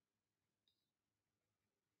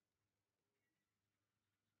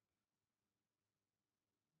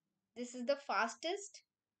 This is the fastest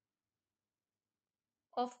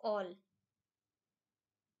of all.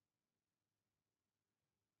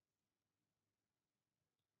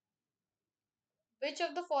 Which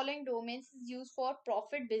of the following domains is used for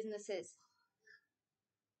profit businesses?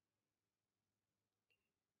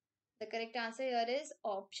 The correct answer here is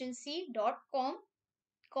option C, .com.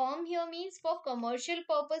 Com here means for commercial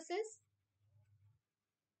purposes.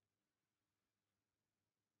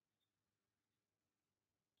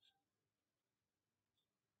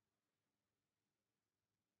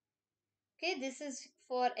 Okay, this is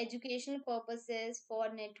for educational purposes, for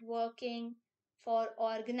networking, for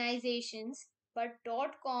organizations, but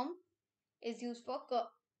 .com is used for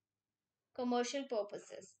commercial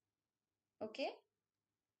purposes. Okay,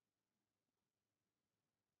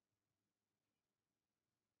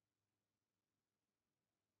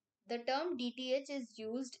 the term DTH is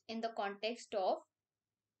used in the context of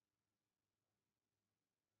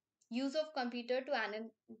use of computer to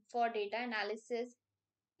for data analysis,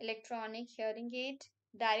 electronic hearing aid,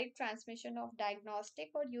 direct transmission of diagnostic,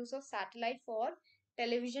 or use of satellite for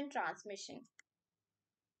television transmission.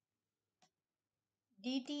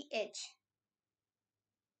 DTH.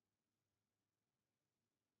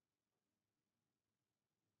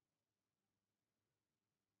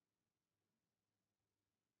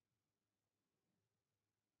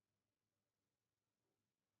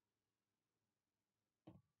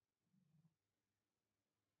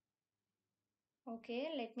 Okay,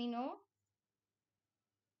 let me know.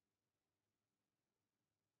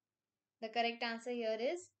 The correct answer here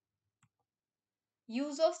is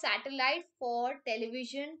use of satellite for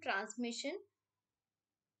television transmission.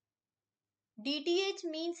 DTH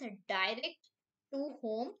means direct to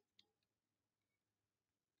home.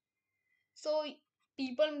 So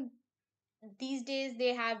people these days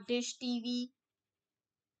they have Dish TV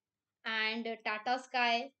and Tata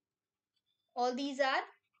Sky. All these are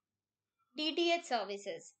DTH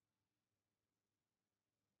services.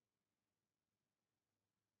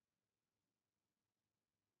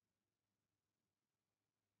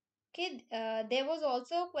 Okay, there was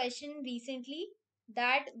also a question recently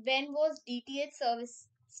that when was DTH service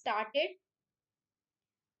started?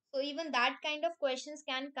 So even that kind of questions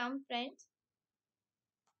can come, friends.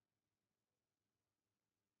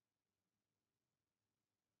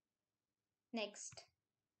 Next,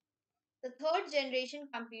 the third generation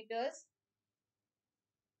computers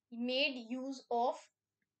made use of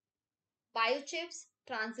biochips,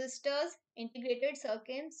 transistors, integrated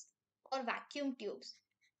circuits, or vacuum tubes.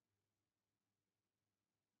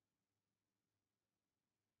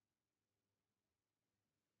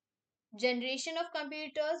 Generation of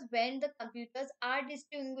computers, when the computers are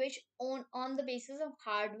distinguished on the basis of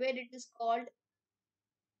hardware, it is called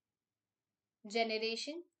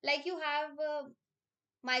generation. Like you have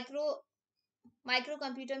micro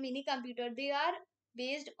microcomputer, mini computer, they are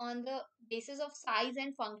based on the basis of size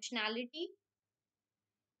and functionality.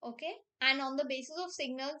 Okay, and on the basis of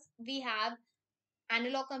signals we have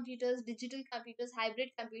analog computers, digital computers, hybrid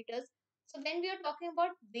computers. So when we are talking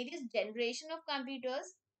about various generation of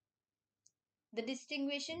computers, the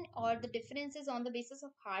distinguishing or the differences on the basis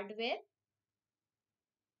of hardware,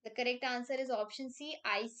 the correct answer is option C,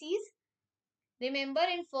 ICs. Remember,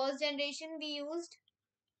 in first generation we used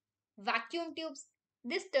vacuum tubes.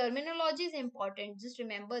 This terminology is important, just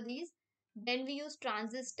remember these. Then we use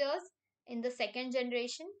transistors in the second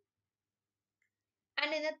generation,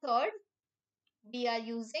 and in the third we are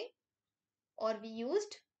using, or we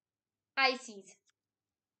used, ICs.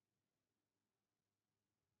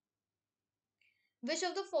 Which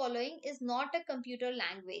of the following is not a computer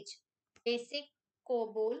language? Basic,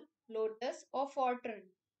 COBOL, Lotus, or Fortran?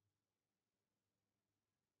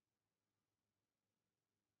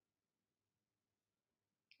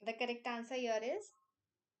 The correct answer here is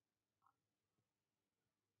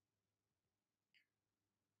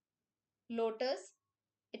Lotus.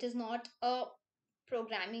 It is not a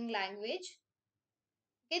programming language.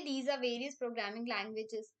 Okay, these are various programming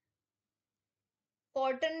languages.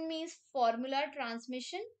 Fortran means formula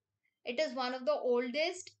transmission. It is one of the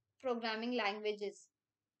oldest programming languages.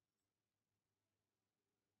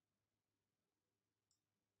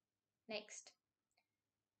 Next,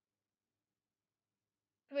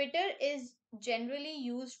 Twitter is generally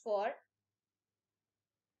used for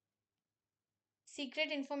secret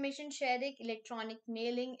information sharing, electronic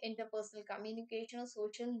mailing, interpersonal communication, or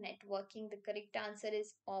social networking. The correct answer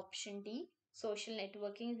is option D, social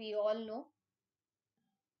networking. We all know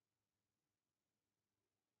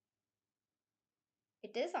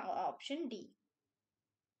it is our option D.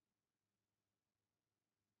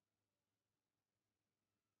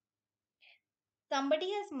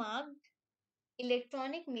 Somebody has marked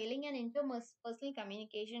electronic mailing and interpersonal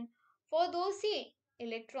communication. For those, see,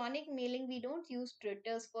 electronic mailing, we don't use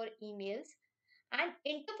Twitters for emails. And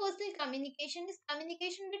interpersonal communication is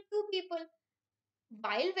communication with two people.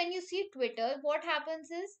 While when you see Twitter, what happens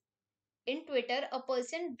is, in Twitter, a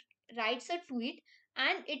person writes a tweet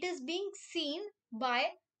and it is being seen by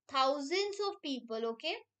thousands of people,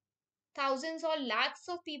 okay? Thousands or lakhs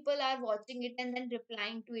of people are watching it and then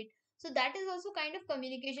replying to it. So that is also kind of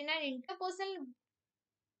communication, and interpersonal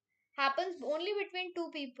happens only between two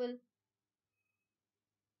people.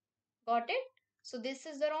 Got it? So this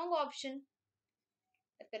is the wrong option.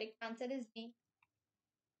 The correct answer is B.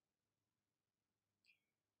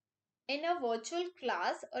 In a virtual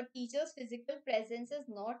class, a teacher's physical presence is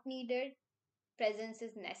not needed. Presence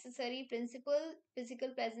is necessary. Principal physical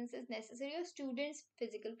presence is necessary, or students'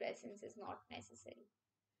 physical presence is not necessary.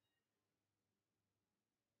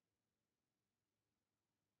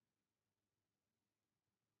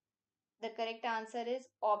 The correct answer is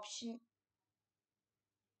option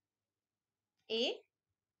A.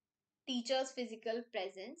 Teacher's physical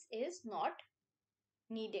presence is not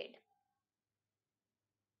needed.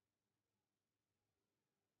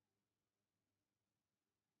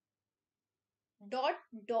 Dot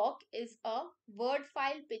doc is a word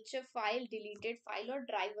file, picture file, deleted file, or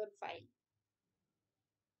driver file.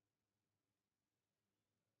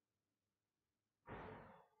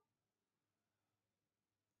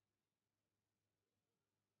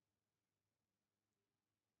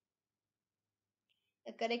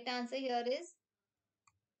 The correct answer here is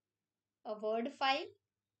a word file.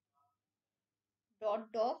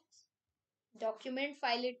 Dot docs, document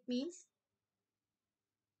file, it means,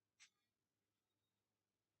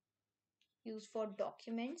 used for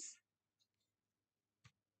documents.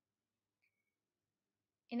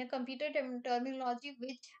 In a computer terminology,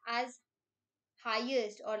 which has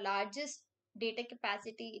highest or largest data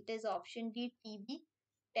capacity, it is option D, TB,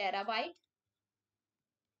 terabyte,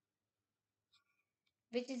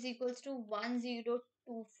 which is equals to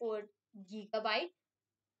 1024 gigabyte.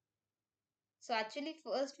 So actually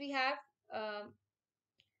first we have um,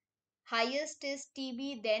 highest is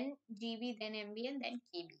TB, then GB, then MB, and then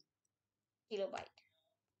KB, kilobyte.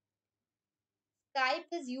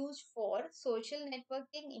 Skype is used for social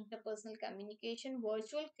networking, interpersonal communication,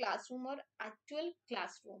 virtual classroom, or actual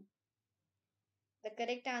classroom. The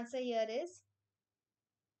correct answer here is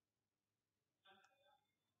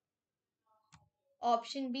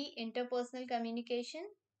option B, interpersonal communication.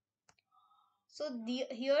 So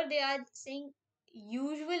here they are saying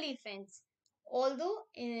usually, friends. Although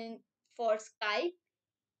in for Skype,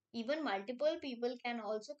 Even multiple people can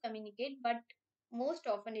also communicate, but most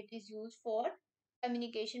often it is used for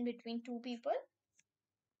communication between two people.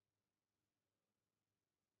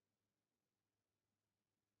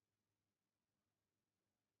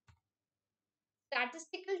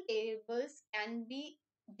 Statistical tables can be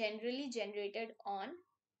generally generated on.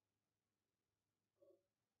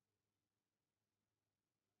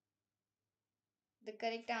 The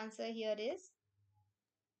correct answer here is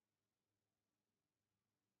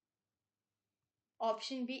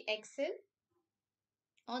option B, Excel.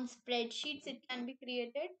 On spreadsheets, it can be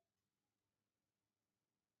created.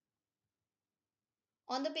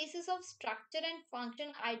 On the basis of structure and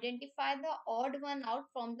function, identify the odd one out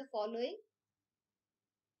from the following.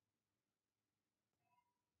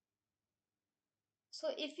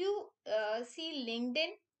 So, if you see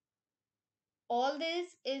LinkedIn, all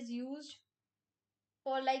this is used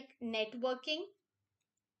for like networking.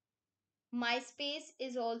 MySpace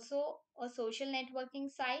is also a social networking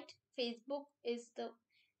site. Facebook is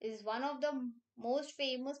one of the most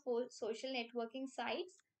famous social networking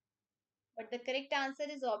sites. But the correct answer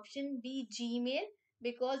is option B, Gmail,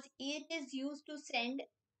 because it is used to send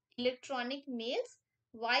electronic mails,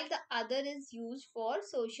 while the other is used for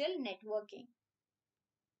social networking.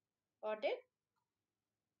 Got it?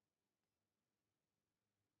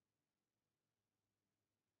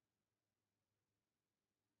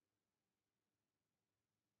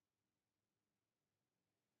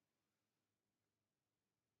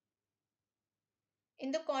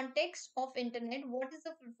 In the context of internet, what is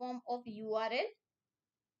the full form of URL?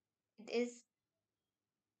 It is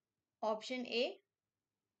option A,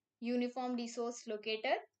 Uniform Resource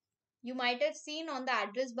Locator. You might have seen on the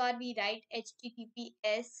address bar we write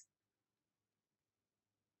https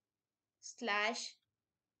slash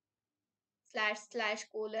slash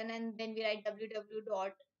colon, and then we write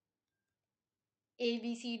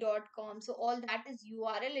www.abc.com. So all that is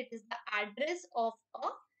URL. It is the address of a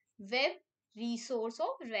web resource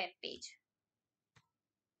or web page.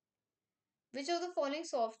 Which of the following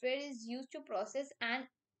software is used to process and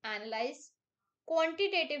analyze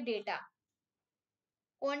quantitative data?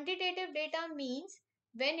 Quantitative data means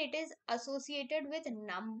when it is associated with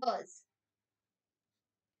numbers.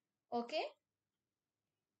 Okay,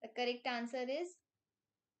 the correct answer is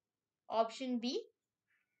option B.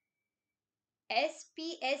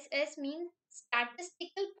 SPSS means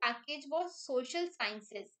Statistical Package for Social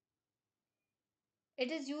Sciences.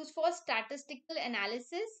 It is used for statistical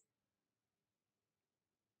analysis.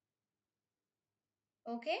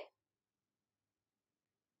 Okay,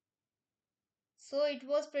 so it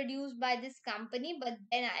was produced by this company, but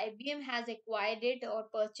then IBM has acquired it or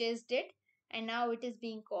purchased it, and now it is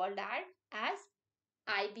being called as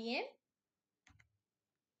IBM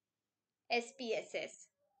SPSS.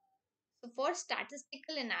 So for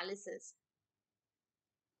statistical analysis.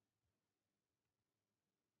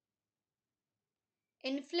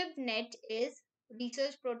 InflipNet is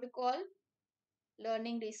research protocol,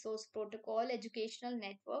 learning resource protocol, educational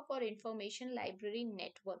network, or information library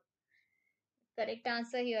network. Correct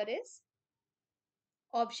answer here is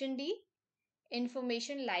option D,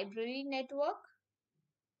 information library network.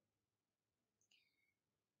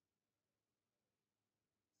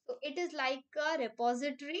 So it is like a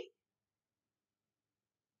repository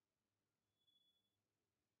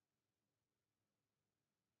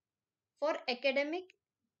for academic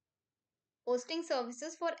hosting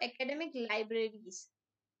services for academic libraries.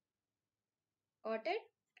 Got it?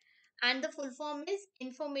 And the full form is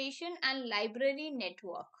information and library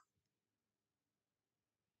network.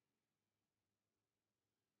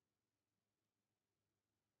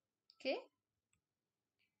 Okay.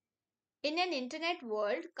 In an internet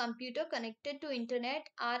world, computer connected to internet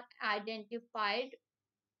are identified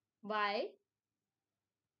by,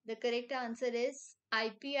 the correct answer is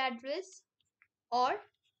IP address or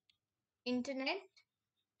internet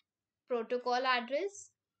protocol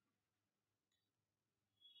address.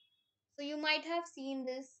 So you might have seen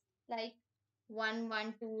this like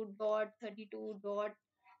 112.32 dot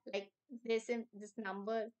like this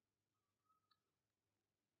number.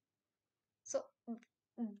 So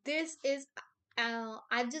this is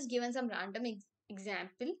I've just given some random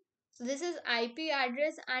example. So this is IP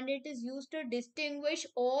address and it is used to distinguish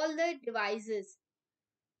all the devices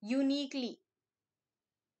uniquely.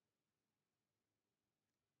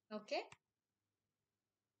 Okay.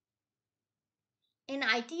 In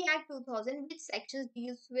IT Act 2000, which sections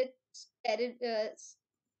deals with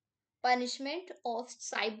punishment of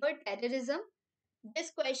cyber terrorism?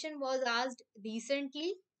 This question was asked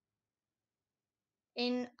recently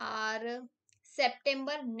in our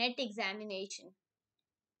September net examination.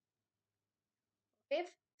 Okay.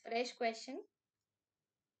 Fresh question.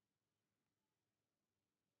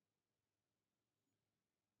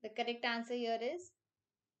 The correct answer here is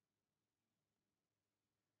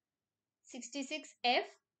 66F.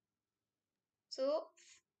 So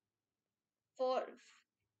for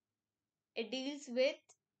it deals with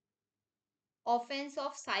offense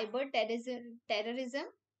of cyber terrorism.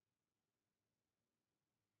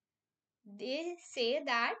 They say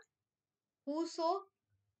that whoso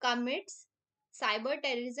commits cyber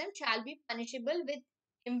terrorism shall be punishable with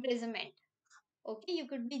imprisonment. Okay, you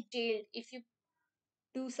could be jailed if you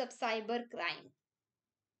do some cyber crime.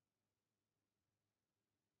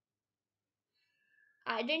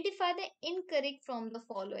 Identify the incorrect from the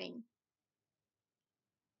following.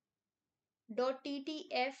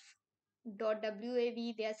 .ttf,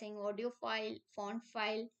 .wav, they are saying audio file, font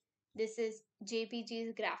file. This is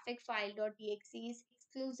jpg's graphic file. .exe is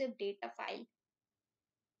exclusive data file.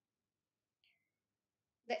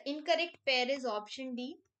 The incorrect pair is option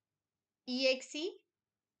D, exe.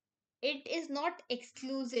 It is not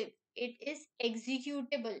exclusive, it is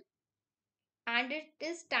executable, and it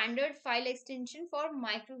is standard file extension for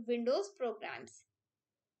micro Windows programs.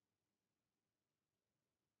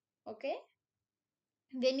 Okay,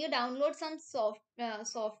 when you download some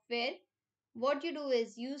software, what you do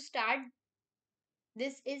is you start,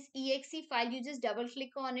 this is exe file, you just double click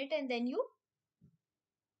on it and then you,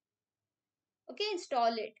 okay,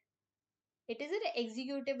 install it. It is an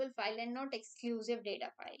executable file and not exclusive data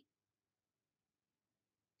file.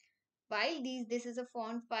 While this is a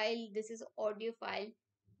font file, this is audio file.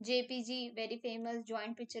 JPG, very famous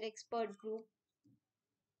joint picture expert group.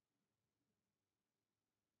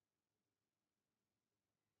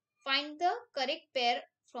 Find the correct pair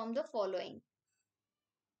from the following.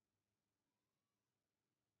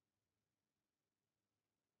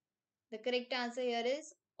 The correct answer here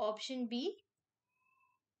is option B.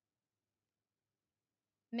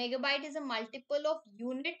 Megabyte is a multiple of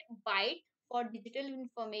unit byte for digital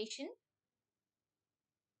information.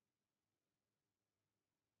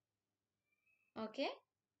 Okay.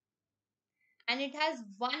 And it has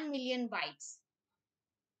 1 million bytes.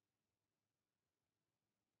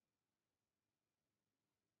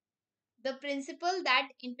 The principle that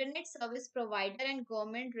internet service provider and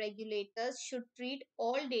government regulators should treat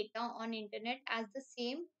all data on internet as the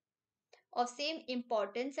same of same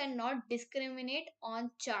importance and not discriminate on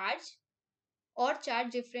charge or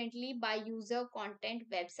charge differently by user content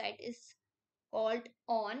website is called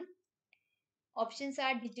on. Options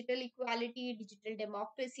are digital equality, digital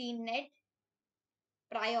democracy, net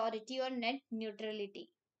priority, or net neutrality.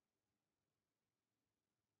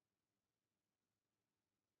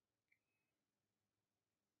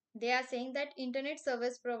 They are saying that internet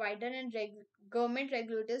service provider and government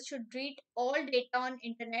regulators should treat all data on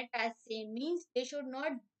internet as same, means they should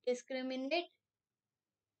not discriminate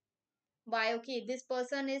by, okay, this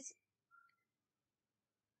person is,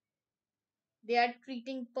 they are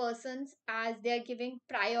treating persons as they are giving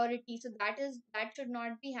priority, so that should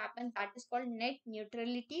not be happen. That is called net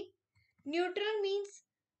neutrality. Neutral means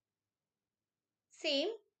same,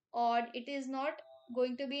 or it is not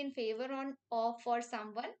going to be in favor on or for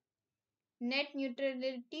someone. Net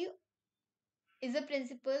neutrality is a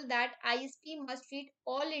principle that ISP must treat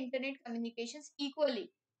all internet communications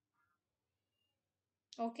equally,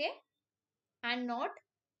 okay, and not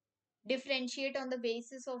differentiate on the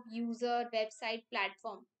basis of user, website,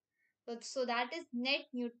 platform. So that is net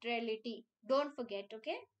neutrality. Don't forget,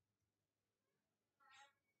 okay?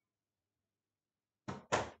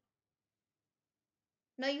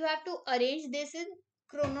 Now you have to arrange this in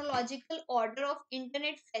chronological order of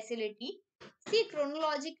internet facility. See,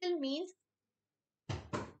 chronological means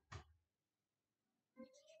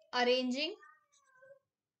arranging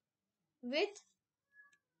with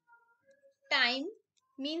time,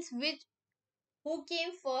 means which who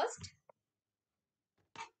came first.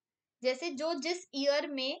 जैसे जो जिस year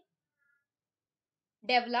में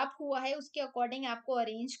develop हुआ है उसके according आपको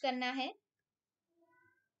arrange करना है.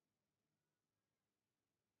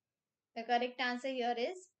 The correct answer here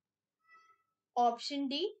is option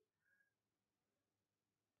D.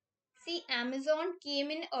 See, Amazon came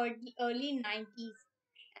in early 90s,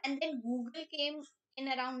 and then Google came in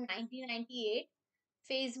around 1998.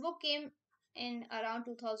 Facebook came in around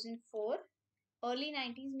 2004. Early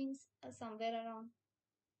 90s means somewhere around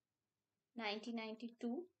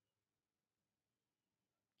 1992.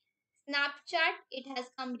 Snapchat, it has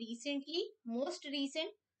come recently, most recent.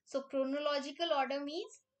 So chronological order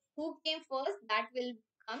means who came first, that will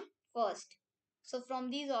come first. So from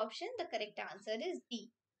these options, the correct answer is D.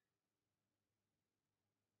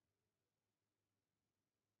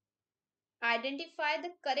 Identify the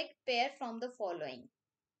correct pair from the following.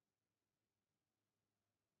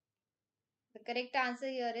 The correct answer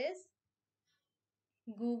here is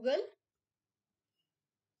Google.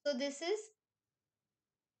 So this is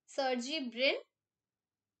Sergey Brin.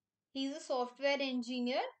 He's a software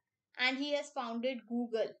engineer and he has founded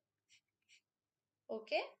Google.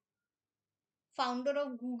 Okay, founder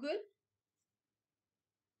of Google.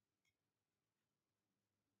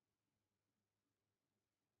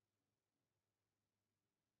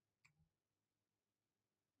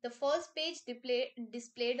 The first page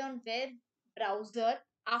displayed on web browser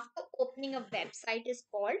after opening a website is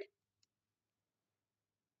called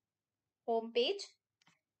home page.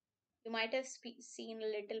 You might have seen a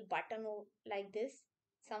little button like this.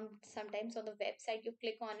 Sometimes on the website you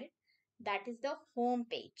click on it. That is the home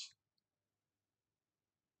page.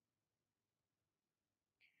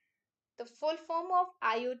 The full form of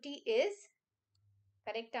IoT is,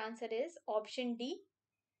 correct answer is option D,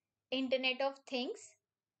 Internet of Things.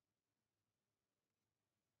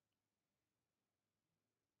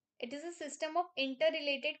 It is a system of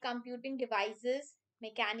interrelated computing devices,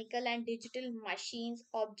 mechanical and digital machines,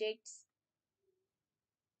 objects,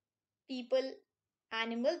 people,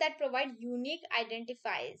 animal that provide unique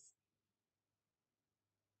identifiers.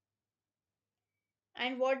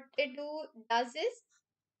 And what it does is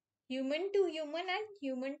human to human and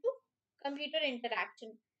human to computer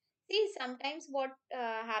interaction. See, sometimes what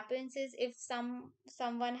happens is if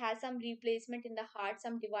someone has some replacement in the heart,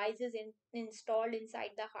 some devices installed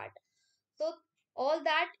inside the heart. So all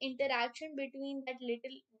that interaction between that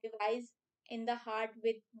little device in the heart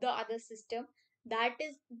with the other system, that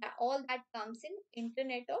is all that comes in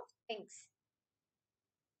Internet of Things.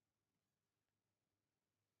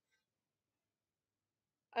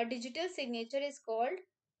 A digital signature is called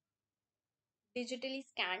digitally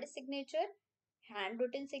scanned signature,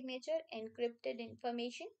 handwritten signature, encrypted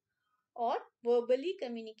information, or verbally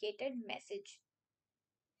communicated message.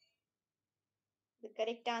 The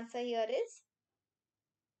correct answer here is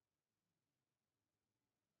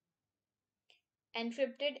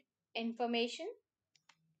encrypted information.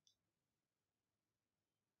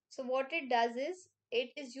 So what it does is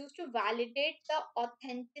it is used to validate the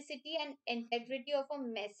authenticity and integrity of a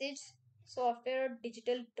message, software, or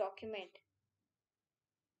digital document.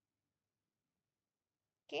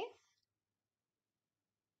 Okay.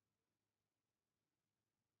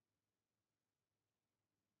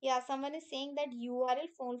 Yeah, someone is saying that URL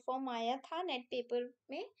full form आया था net paper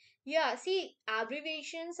में. Yeah, see,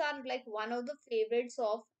 abbreviations are like one of the favorites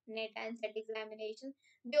of net and set examinations.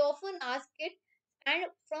 They often ask it, and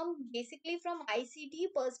from basically from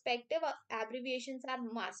ICT perspective, abbreviations are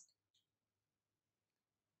must.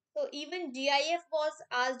 So even GIF was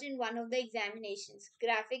asked in one of the examinations,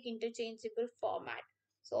 graphic interchangeable format.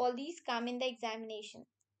 So all these come in the examination.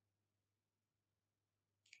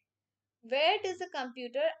 Where does the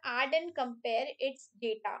computer add and compare its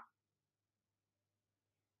data?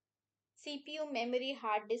 CPU, memory,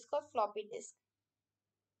 hard disk, or floppy disk?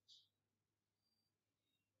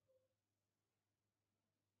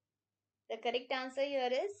 The correct answer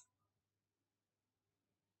here is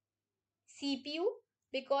CPU,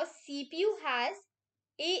 because CPU has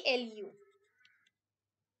ALU.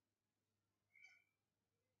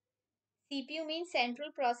 CPU means central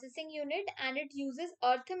processing unit and it uses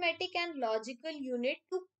arithmetic and logical unit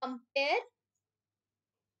to compare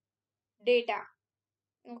data.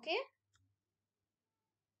 Okay,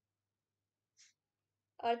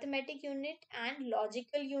 arithmetic unit and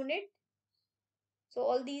logical unit. So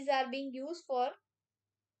all these are being used for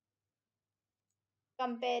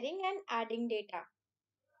comparing and adding data.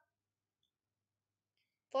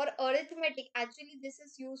 For arithmetic, actually this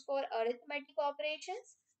is used for arithmetic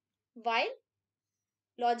operations, while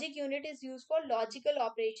logic unit is used for logical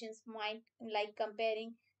operations, might like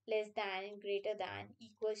comparing less than, greater than,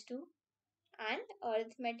 equals to, and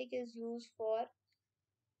arithmetic is used for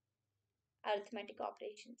arithmetic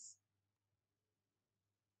operations.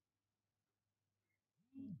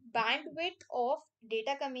 Bandwidth of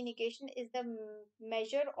data communication is the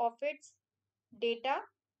measure of its data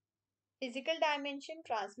physical dimension,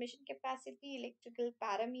 transmission capacity, electrical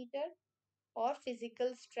parameter, or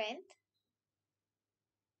physical strength.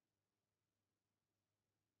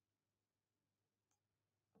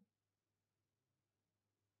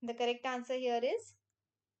 The correct answer here is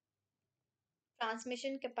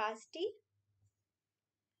transmission capacity,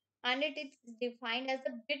 and it is defined as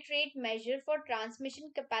the bit rate measure for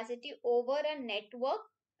transmission capacity over a network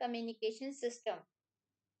communication system.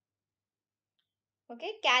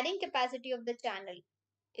 Okay, carrying capacity of the channel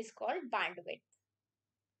is called bandwidth.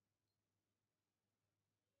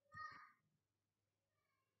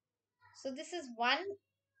 So this is one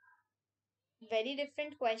very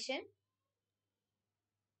different question.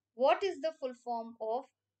 What is the full form of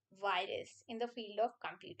virus in the field of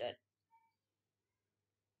computer?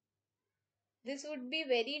 This would be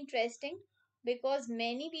very interesting because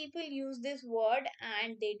many people use this word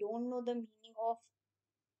and they don't know the meaning of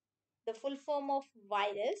the full form of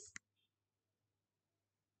virus.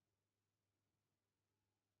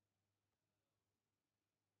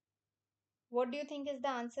 What do you think is the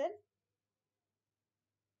answer?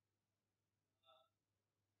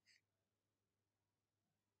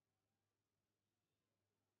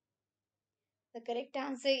 The correct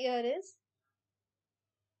answer here is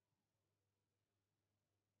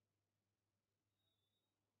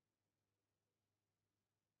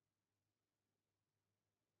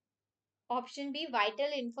option B, vital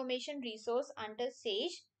information resource under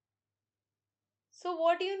SAGE. So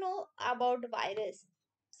what do you know about virus?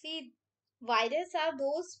 See, virus are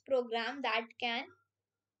those programs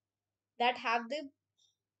that have the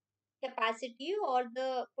capacity or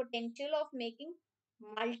the potential of making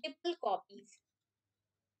multiple copies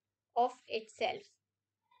of itself,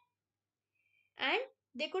 and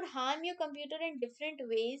they could harm your computer in different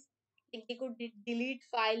ways. Like they could delete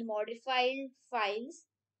file, modify files,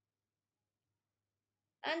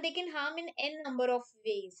 and they can harm in n number of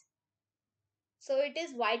ways. So it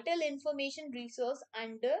is vital information resource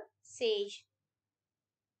under SAGE.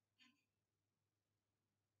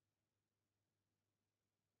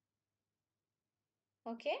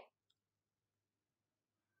 Okay.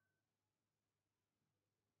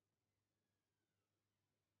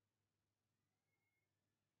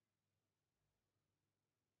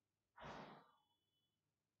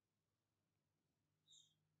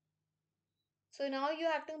 So now you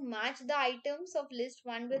have to match the items of list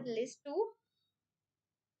 1 with list 2.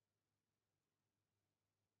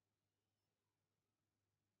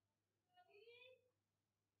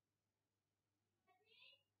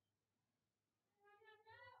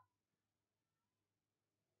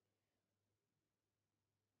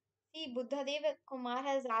 See, Buddhadev Kumar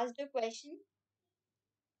has asked a question.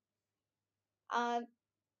 Uh,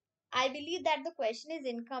 I believe that the question is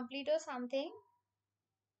incomplete or something.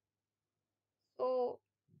 So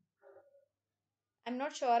I'm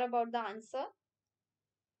not sure about the answer.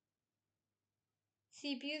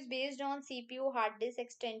 CPU is based on CPU hard disk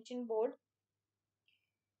extension board.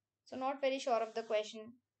 So not very sure of the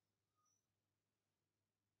question.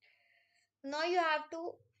 Now you have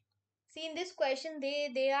to see in this question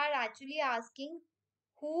they are actually asking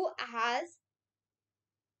who has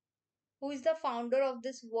who is the founder of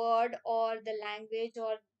this word or the language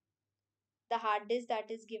or the hard disk that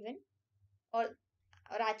is given, or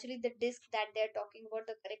actually the disk that they're talking about.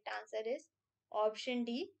 The correct answer is option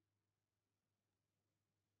D.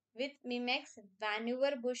 With Mcqs,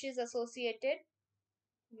 Vancouver Bush is associated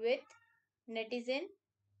with netizen.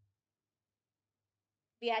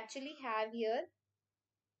 We actually have here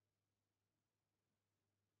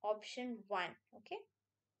option 1. Okay.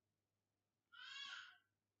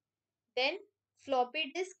 Then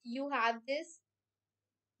floppy disk, you have this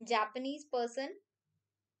Japanese person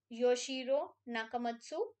Yoshiro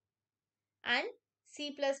Nakamatsu, and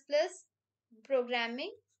C++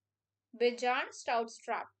 programming Bjorn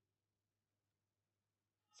Stoutstrap.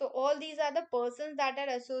 So all these are the persons that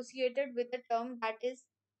are associated with the term that is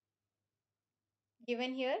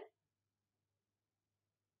given here.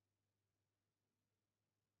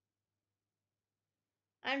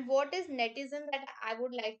 And what is netizen that I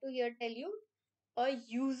would like to here tell you? A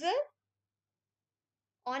user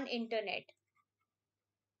on internet.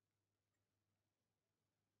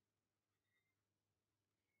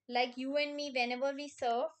 Like you and me, whenever we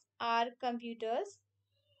surf our computers,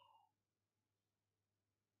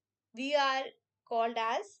 we are called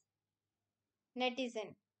as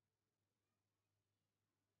netizen.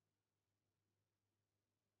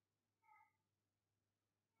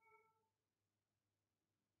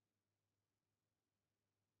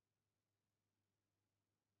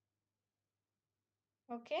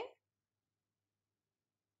 Okay.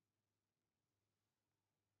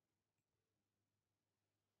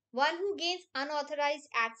 One who gains unauthorized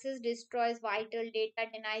access, destroys vital data,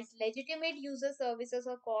 denies legitimate user services,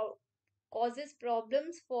 or causes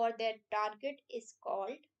problems for their target is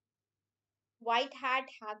called white hat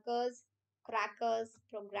hackers, crackers,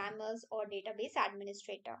 programmers, or database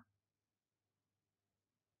administrator.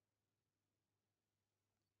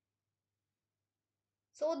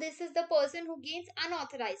 So, this is the person who gains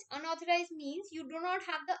unauthorized. Unauthorized means you do not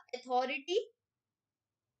have the authority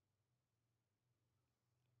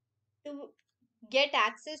to get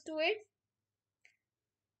access to it.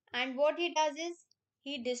 And what he does is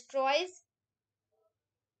he destroys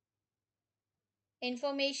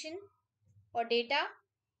information or data,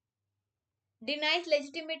 denies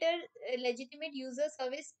legitimate user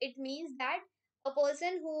service. It means that a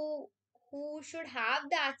person who should have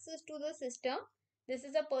the access to the system, this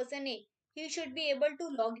is a person A, he should be able to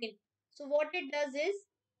log in. So what it does is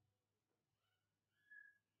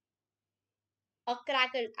a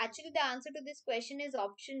cracker. Actually, the answer to this question is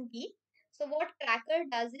option B. So what cracker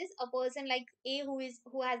does is a person like A who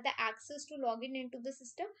has the access to log in into the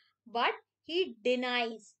system, but he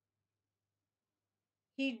denies,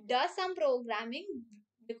 he does some programming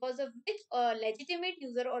because of which a legitimate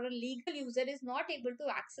user or a legal user is not able to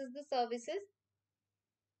access the services.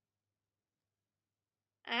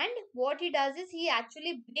 And what he does is he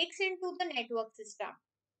actually breaks into the network system.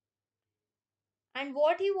 And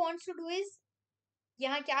what he wants to do is,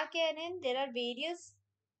 यहाँ क्या कह रहे हैं, there are various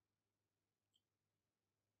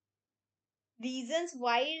reasons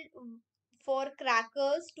why for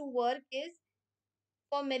crackers to work is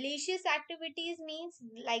for malicious activities, means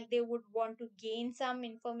like they would want to gain some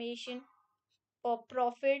information for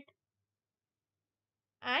profit,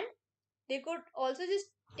 and they could also just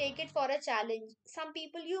take it for a challenge. Some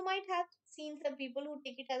people, you might have seen some people who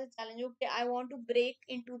take it as a challenge. Okay, I want to break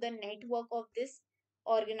into the network of this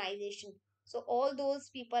organization. So all those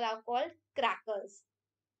people are called crackers,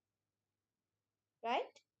 right?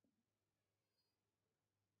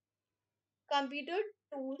 Computer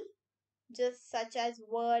tool just such as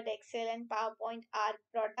Word, Excel, and PowerPoint are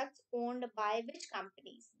products owned by which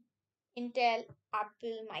companies? Intel,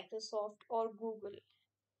 Apple, Microsoft, or Google?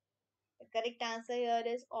 The correct answer here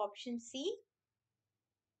is option C,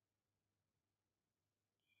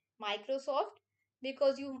 Microsoft,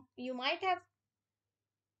 because you might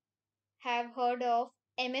have heard of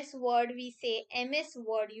MS Word. We say MS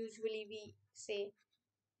Word, usually we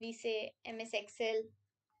say MS Excel.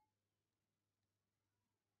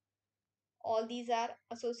 All these are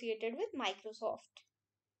associated with Microsoft.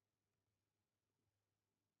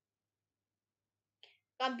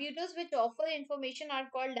 Computers which offer information are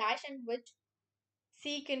called dash, and which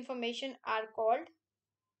seek information are called.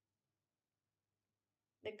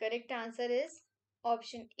 The correct answer is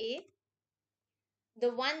option A,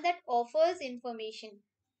 the one that offers information.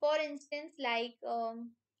 For instance, like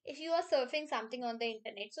if you are surfing something on the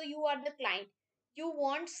internet, so you are the client, you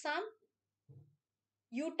want some,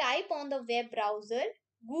 you type on the web browser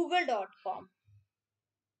google.com.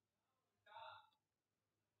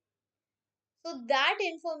 So that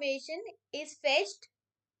information is fetched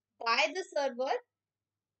by the server.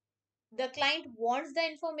 The client wants the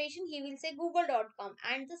information, he will say google.com,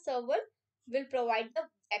 and the server will provide the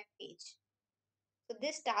web page. So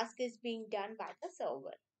this task is being done by the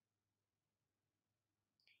server.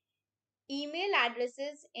 Email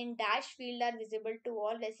addresses in dash field are visible to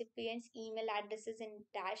all recipients. Email addresses in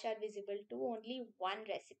dash are visible to only one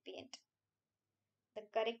recipient. The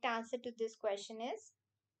correct answer to this question is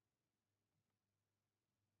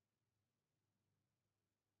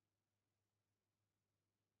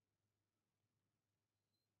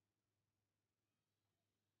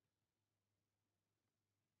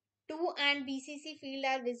 2 and BCC field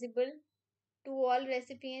are visible to all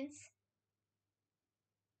recipients.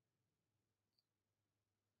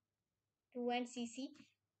 2 and CC.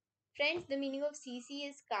 Friends, the meaning of CC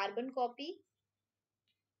is carbon copy.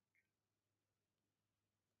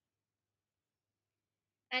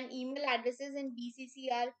 And email addresses in BCC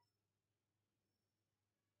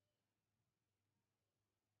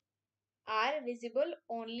are visible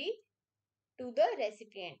only to the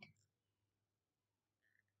recipient.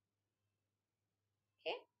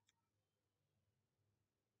 Okay.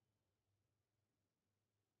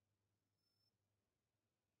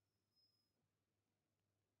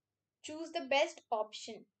 Choose the best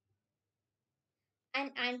option.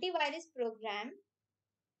 An antivirus program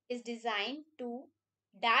is designed to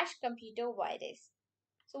dash computer virus.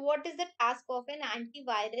 So what is the task of an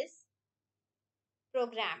antivirus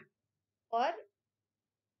program or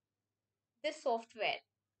this software?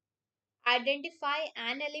 Identify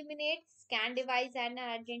and eliminate, scan device and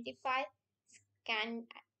identify, scan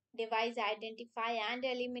device identify and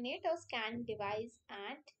eliminate, or scan device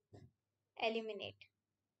and eliminate.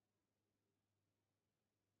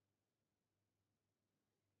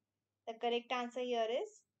 The correct answer here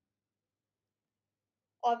is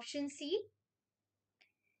option C.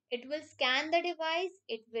 It will scan the device,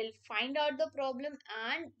 it will find out the problem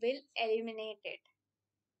and will eliminate it.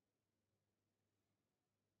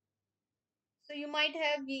 So you might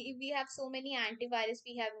have, we have so many antivirus.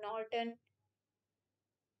 We have Norton,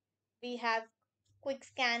 we have Quick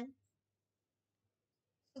Scan.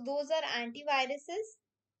 So So those are antiviruses.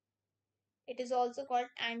 It is also called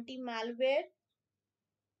anti-malware.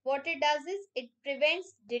 What it does is it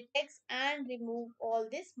prevents, detects, and remove all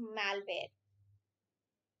this malware.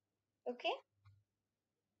 Okay.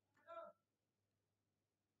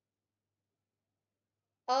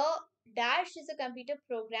 A dash is a computer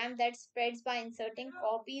program that spreads by inserting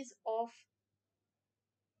copies of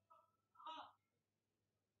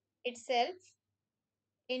itself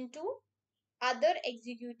into other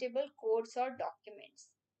executable codes or documents.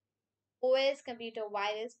 OS, computer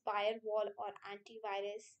virus, firewall, or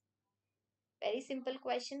antivirus. Very simple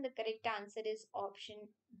question. The correct answer is option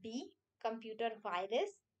B, computer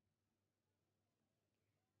virus.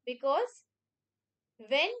 Because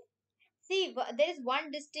when, see, there is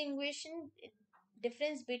one distinguishing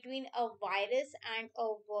difference between a virus and a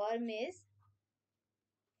worm is,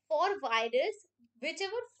 for virus,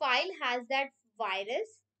 whichever file has that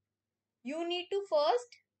virus, you need to first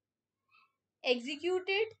execute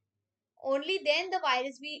it. Only then the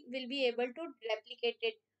virus will be able to replicate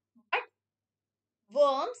it. But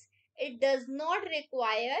worms, it does not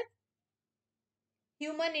require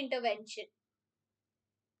human intervention.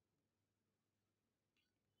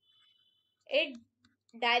 It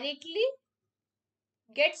directly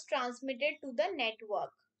gets transmitted to the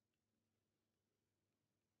network.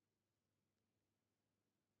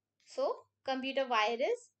 So computer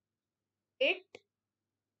virus, it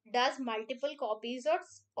does multiple copies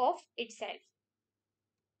of itself.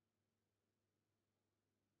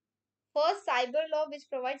 First cyber law which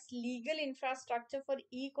provides legal infrastructure for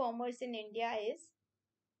e-commerce in India is,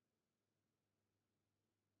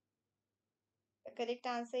 the correct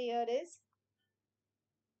answer here is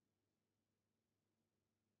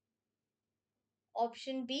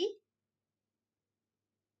option B.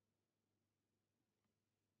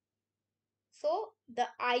 So the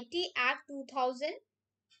IT Act 2000,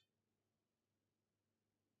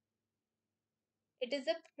 it is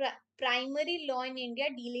a primary law in India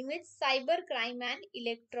dealing with cyber crime and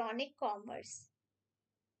electronic commerce.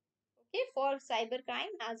 Okay, for cyber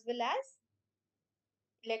crime as well as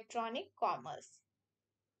electronic commerce.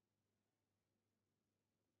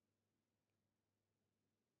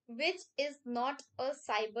 Which is not a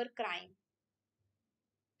cyber crime?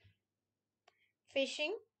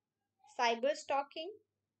 Phishing, cyber stalking,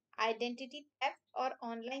 identity theft, or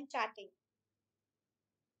online chatting.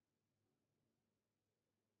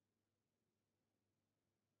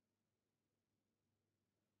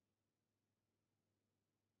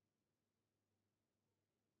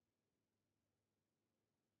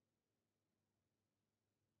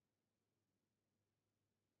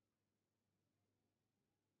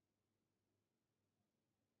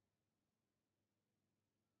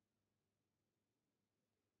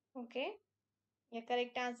 Okay, your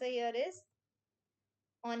correct answer here is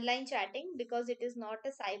online chatting, because it is not a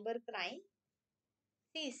cyber crime.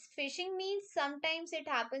 See, phishing means sometimes it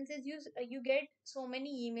happens is you get so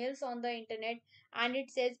many emails on the internet and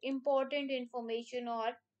it says important information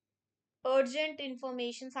or urgent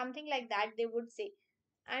information, something like that they would say.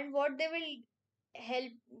 And what they will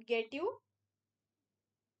help get you,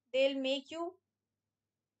 they'll make you,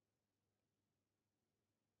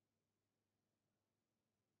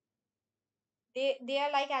 they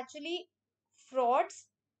are like actually frauds,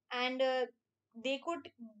 and they could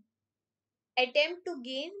attempt to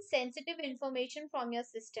gain sensitive information from your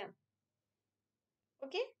system.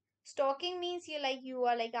 Okay, stalking means you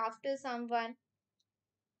are like after someone,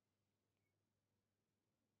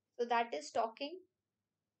 so that is stalking.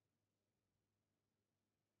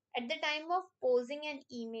 At the time of composing an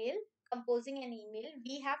email,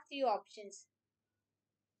 we have three options: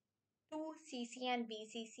 to CC and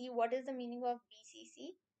BCC. What is the meaning of BCC?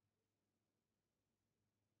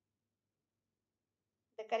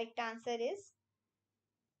 The correct answer is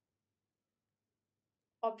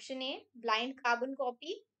option A, blind carbon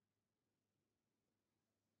copy.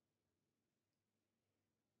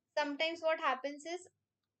 Sometimes what happens is,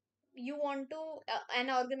 you want to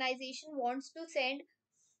an organization wants to send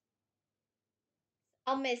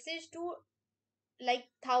a message to like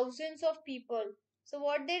thousands of people. So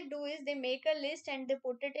what they do is they make a list and they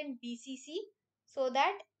put it in BCC, so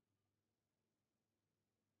that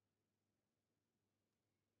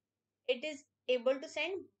it is able to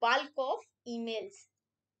send bulk of emails.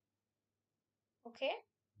 Okay.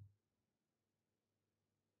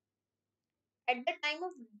 At the time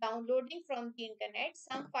of downloading from the internet,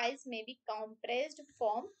 some files may be compressed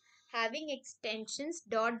form having extensions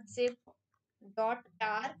 .zip,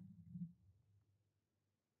 .tar.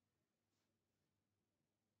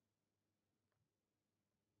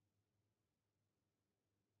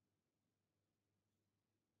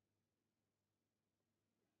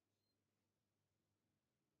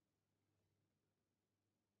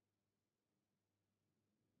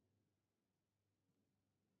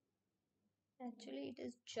 Actually, it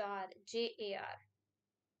is jar. Jar.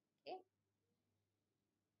 Okay.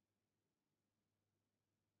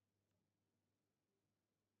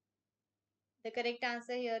 The correct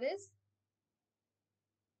answer here is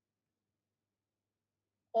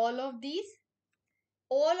all of these.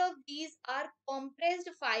 All of these are compressed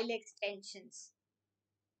file extensions.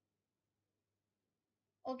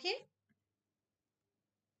 Okay.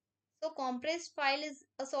 So compressed file is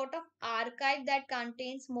a sort of archive that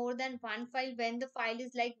contains more than one file when the file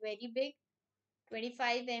is like very big,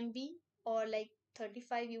 25 MB or like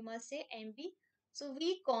 35 you must say MB. So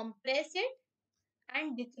we compress it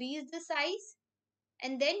and decrease the size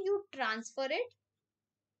and then you transfer it.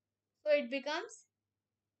 So it becomes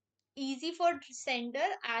easy for sender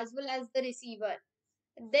as well as the receiver.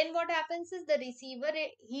 Then what happens is the receiver,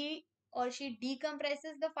 he or she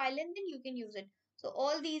decompresses the file and then you can use it. So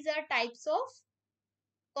all these are types of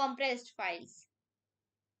compressed files.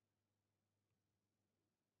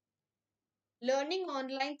 Learning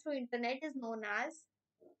online through internet is known as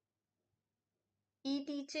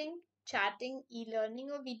e-teaching, chatting,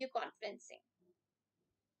 e-learning or video conferencing.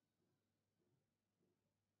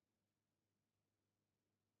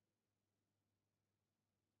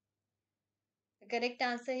 The correct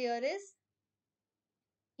answer here is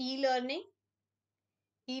e-learning.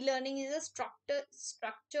 E-learning is a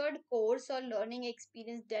structured course or learning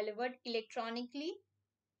experience delivered electronically.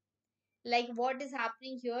 Like what is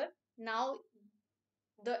happening here now,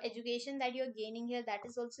 the education that you're gaining here, that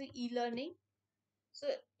is also e-learning. So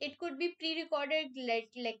it could be pre-recorded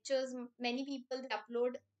lectures. Many people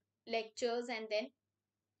upload lectures and then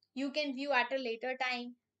you can view at a later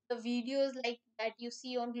time the videos like that you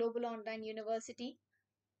see on Global Online University,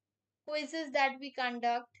 quizzes that we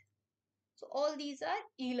conduct. So all these are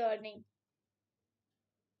e-learning.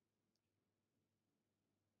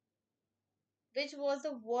 Which was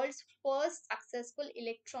the world's first successful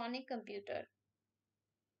electronic computer?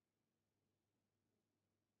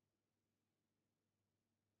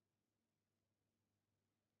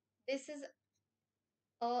 This is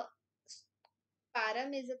a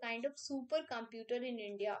Param is a kind of supercomputer in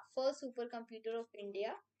India, first supercomputer of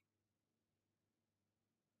India.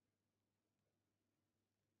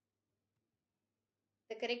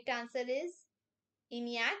 The correct answer is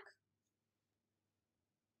ENIAC.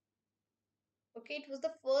 Okay, it was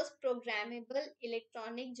the first programmable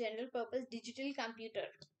electronic general purpose digital computer.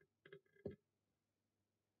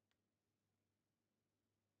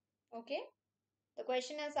 Okay, the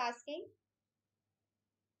question is asking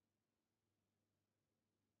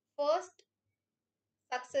first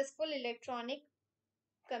successful electronic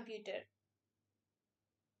computer.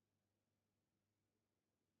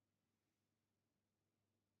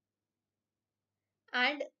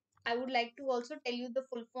 And I would like to also tell you the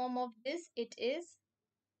full form of this. It is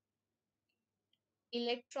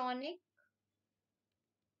electronic.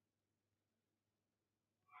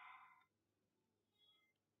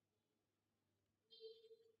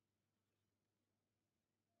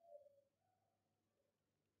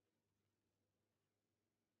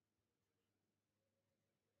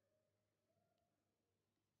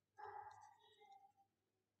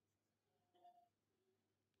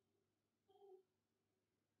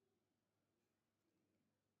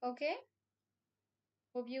 Okay,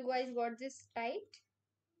 hope you guys got this right.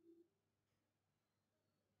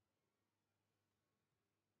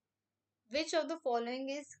 Which of the following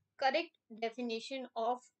is correct definition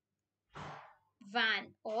of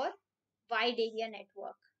WAN or wide area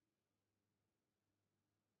network?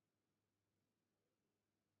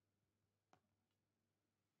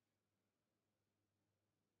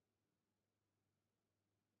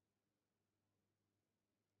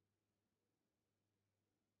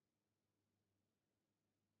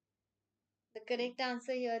 The correct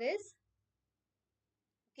answer here is,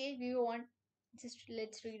 okay, we want, just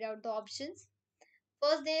let's read out the options.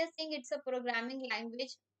 First, they are saying it's a programming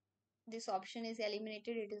language. This option is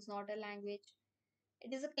eliminated. It is not a language.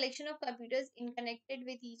 It is a collection of computers interconnected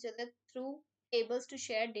with each other through cables to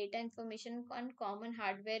share data, information, and common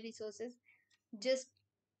hardware resources. Just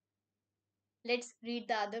let's read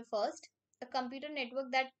the other first. A computer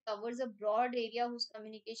network that covers a broad area whose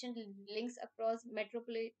communication links across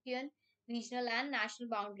metropolitan, regional, and national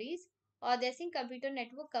boundaries. Or they're saying computer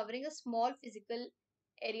network covering a small physical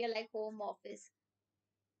area like home office.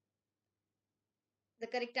 The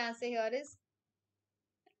correct answer here is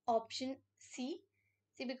option C.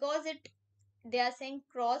 See, because it they are saying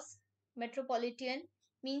cross metropolitan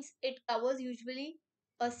means it covers usually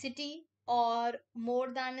a city or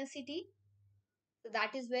more than a city. So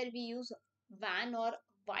that is where we use WAN or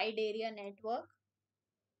wide area network.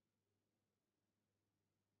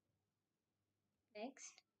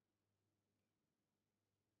 Next,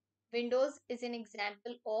 Windows is an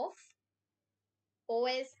example of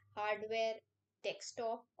OS, hardware,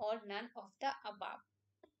 desktop, or none of the above.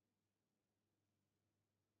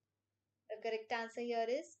 The correct answer here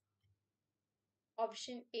is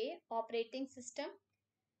option A, operating system.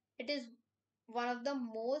 It is one of the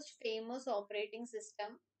most famous operating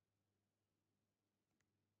system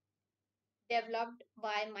developed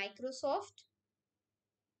by Microsoft,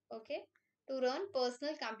 okay, to run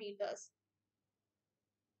personal computers.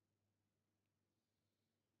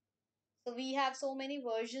 So we have so many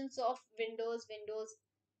versions of Windows, Windows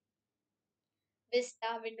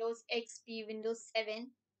Vista, Windows XP, Windows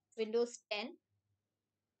 7, Windows 10.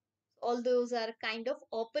 All those are kind of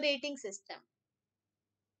operating system.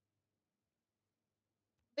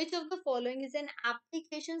 Which of the following is an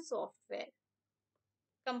application software?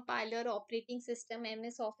 Compiler, operating system,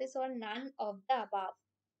 MS Office, or none of the above?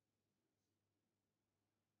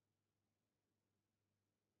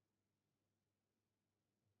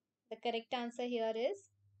 The correct answer here is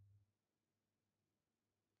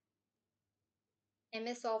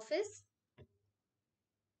MS Office.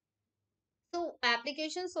 So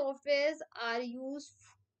application softwares are used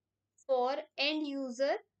for end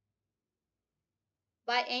user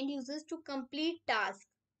by end users to complete tasks.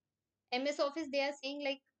 MS Office, they are saying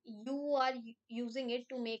like you are using it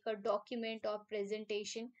to make a document or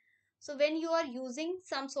presentation. So when you are using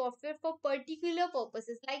some software for particular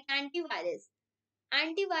purposes like antivirus,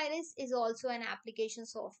 antivirus is also an application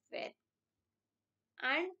software,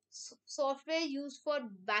 and software used for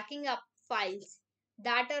backing up files,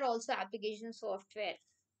 that are also application software.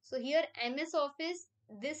 So here MS Office,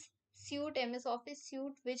 this suite, MS Office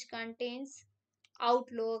suite, which contains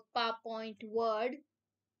Outlook, PowerPoint, Word,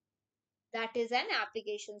 that is an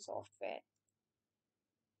application software.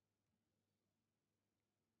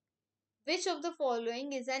 Which of the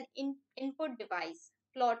following is an input device?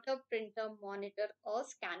 Plotter, printer, monitor, or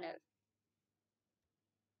scanner?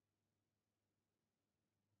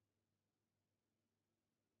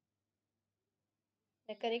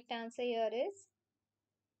 The correct answer here is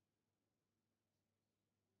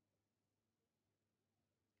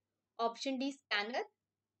option D, scanner.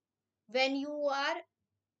 When you are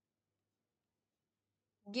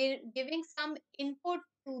giving some input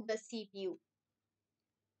to the CPU,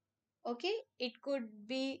 okay, it could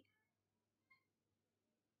be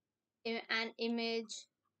an image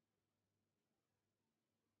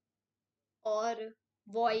or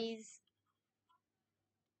voice.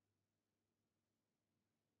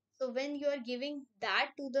 So when you are giving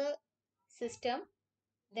that to the system,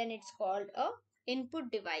 then it's called a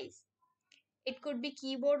input device. It could be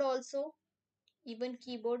keyboard also. Even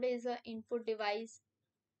keyboard is a input device.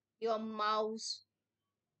 Your mouse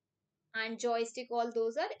and joystick, all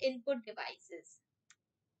those are input devices.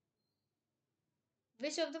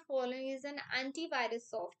 Which of the following is an antivirus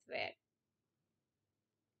software?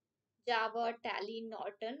 Java, Tally,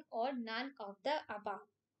 Norton, or none of the above?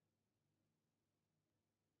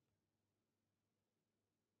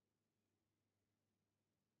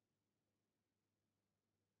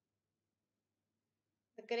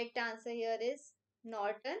 The correct answer here is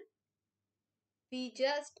Norton. We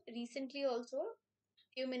just recently also,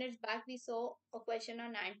 few minutes back, we saw a question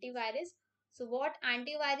on antivirus. So what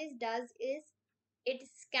antivirus does is it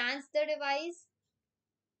scans the device,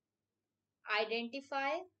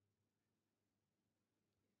 identify,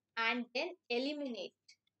 and then eliminate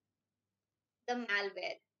the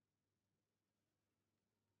malware.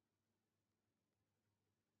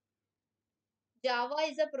 Java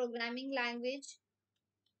is a programming language.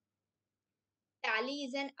 Tally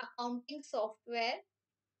is an accounting software,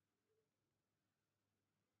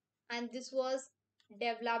 and this was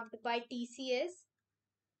developed by TCS,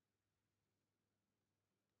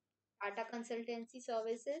 Tata Consultancy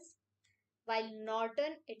Services, while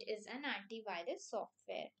Norton, it is an antivirus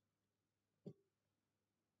software.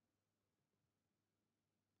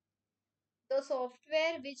 The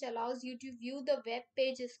software which allows you to view the web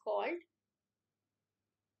page is called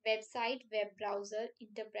website, web browser,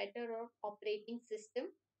 interpreter, or operating system.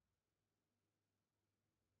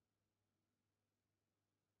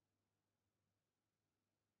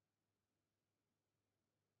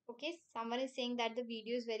 Okay, someone is saying that the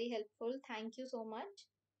video is very helpful. Thank you so much.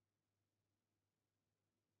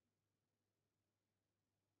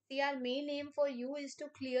 See, our main aim for you is to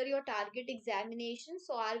clear your target examination.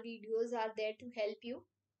 So our videos are there to help you.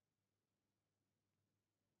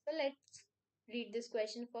 So let's read this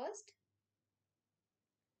question first.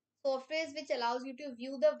 Softwares which allows you to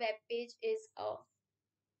view the web page is a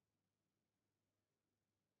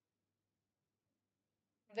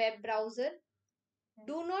web browser,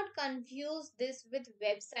 Do not confuse this with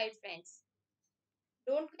website, friends.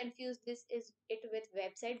 Don't confuse this is it with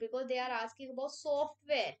website, because they are asking about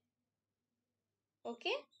software.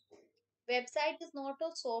 Okay? Website is not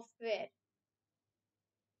a software.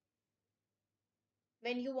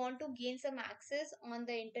 When you want to gain some access on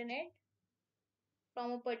the internet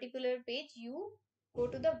from a particular page, you go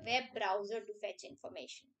to the web browser to fetch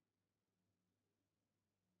information.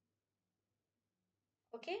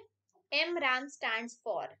 Okay? MRAM stands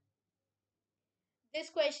for. This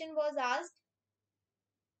question was asked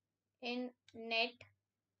in net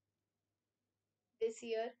this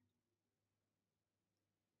year.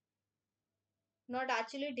 Not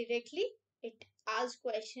actually directly. It asked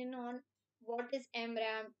question on what is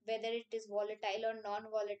MRAM, whether it is volatile or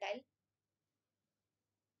non-volatile.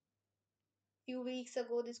 Few weeks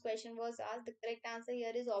ago, this question was asked. The correct answer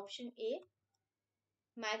here is option A,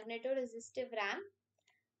 magnetoresistive RAM.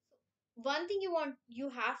 One thing you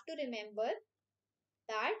have to remember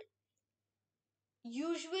that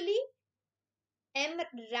usually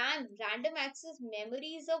RAM, random access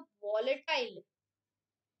memory, is a volatile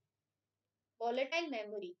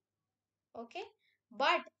memory. Okay,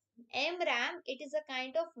 but MRAM, it is a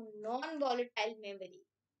kind of non-volatile memory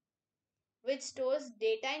which stores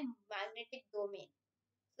data in magnetic domain.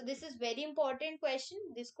 So this is very important question.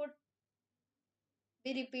 This could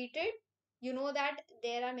be repeated. You know that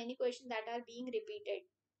there are many questions that are being repeated.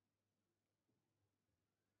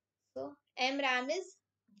 So MRAM is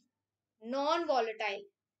non-volatile.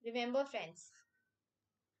 Remember, friends.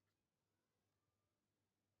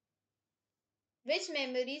 Which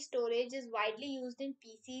memory storage is widely used in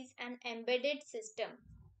PCs and embedded system?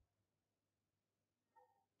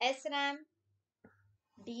 SRAM,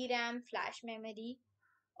 DRAM, flash memory,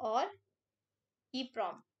 or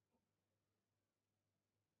EEPROM?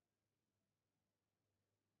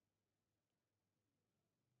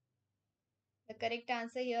 The correct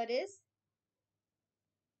answer here is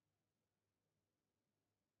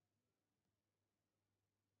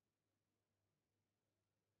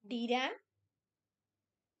DRAM.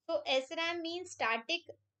 So SRAM means static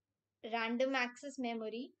random access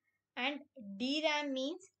memory and DRAM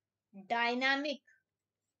means dynamic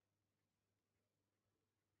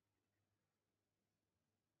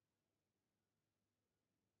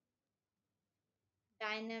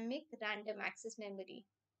dynamic random access memory.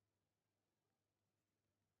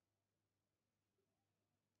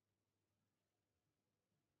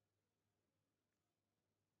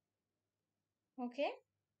 Okay,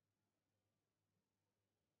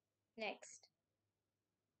 next.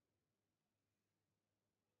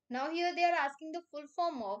 Now here they are asking the full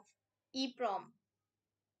form of EEPROM.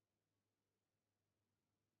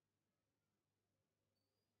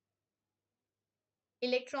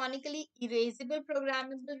 Electronically erasable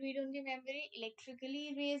programmable read-only memory,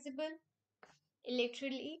 electrically erasable,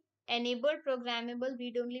 electrically enabled programmable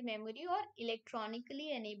read-only memory, or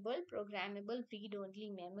electronically enabled programmable read-only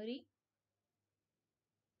memory.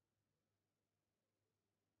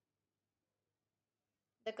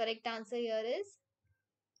 The correct answer here is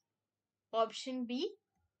option B,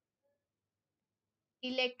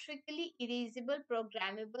 electrically erasable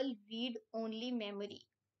programmable read-only memory.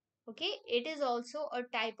 Okay, it is also a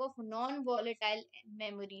type of non-volatile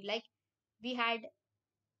memory. Like we had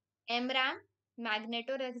MRAM,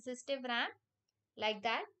 magnetoresistive RAM, like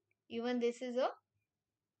that. Even this is a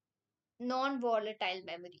non-volatile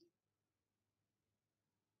memory.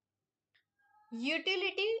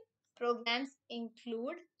 Utility programs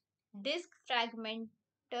include disk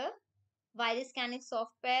fragmenter, virus scanning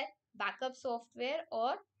software, backup software,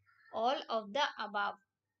 or all of the above.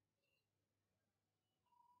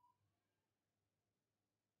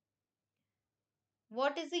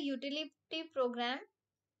 What is a utility program?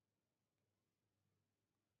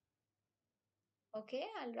 Okay,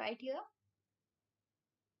 I'll write here.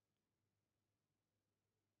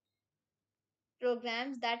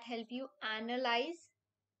 Programs that help you analyze,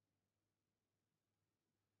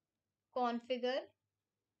 configure,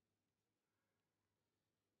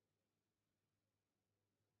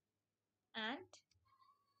 and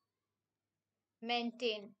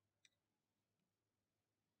maintain.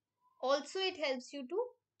 Also, it helps you to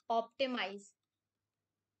optimize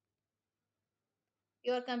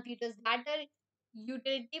your computers. That are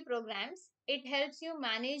utility programs. It helps you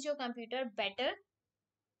manage your computer better.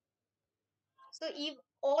 So if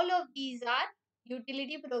all of these are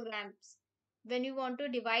utility programs, when you want to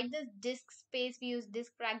divide the disk space, we use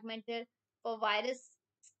disk fragmenter. For virus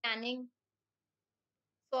scanning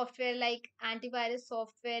software like antivirus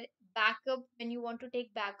software, backup, when you want to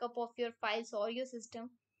take backup of your files or your system,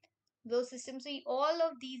 those systems. So all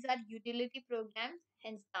of these are utility programs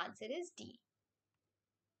Hence the answer is D.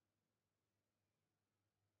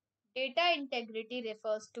 Data integrity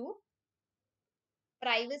refers to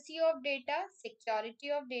privacy of data, security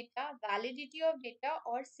of data, validity of data,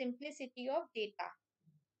 or simplicity of data.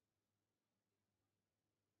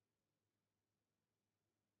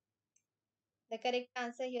 The correct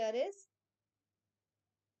answer here is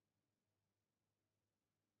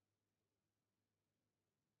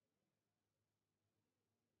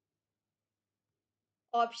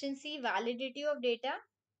option C, validity of data.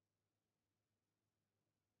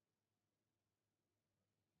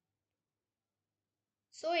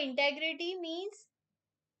 So, integrity means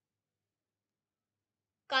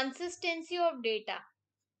consistency of data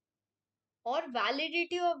or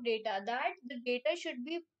validity of data, that the data should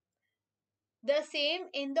be the same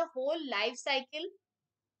in the whole life cycle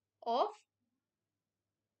of,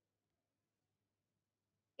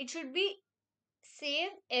 it should be same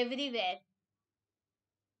everywhere.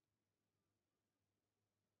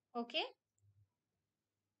 Okay,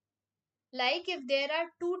 like if there are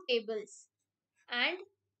two tables and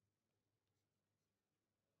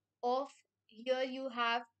of here you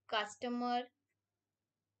have customer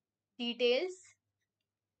details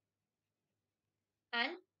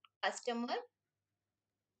and customer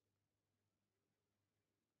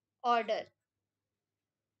order.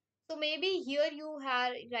 So maybe here you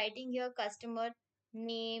are writing here customer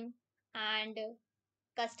name and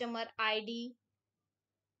customer ID,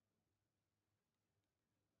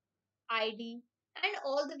 and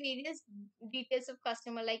all the various details of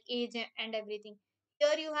customer like age and everything.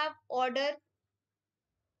 Here you have order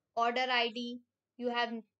ID, you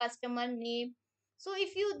have customer name. So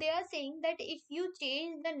if you, they are saying that if you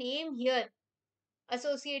change the name here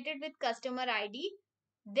associated with customer ID,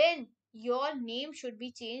 then your name should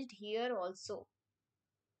be changed here also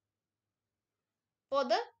for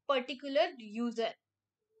the particular user.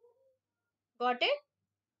 Got it?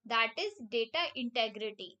 That is data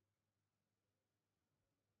integrity.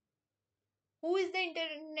 Who is the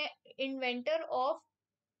internet inventor of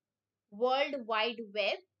World Wide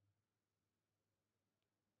Web?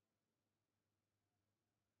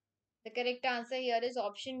 The correct answer here is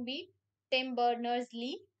option B, Tim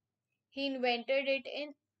Berners-Lee. He invented it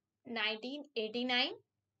in 1989.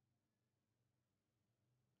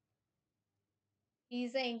 He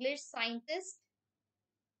is an English scientist.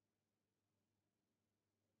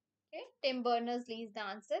 Okay, Tim Berners-Lee is the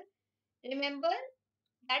answer. Remember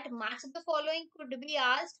that match the following could be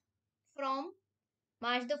asked from,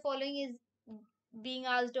 match the following is being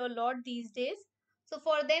asked a lot these days. So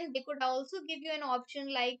for them, they could also give you an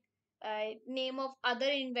option like name of other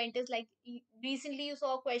inventors. Like recently you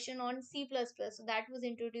saw a question on C++. So that was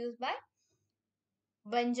introduced by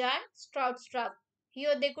Banjan Stroudstrup.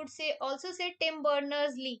 Here they could say also say Tim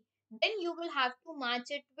Berners-Lee. Then you will have to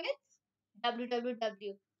match it with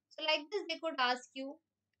www. So like this they could ask you,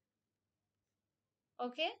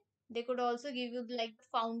 okay? They could also give you like the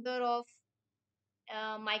founder of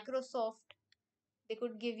Microsoft. They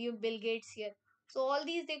could give you Bill Gates here. So all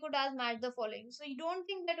these they could ask match the following. So you don't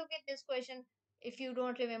think that okay this question, if you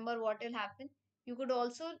don't remember what will happen, you could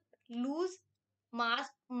also lose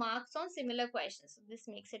marks on similar questions. So this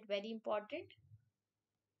makes it very important.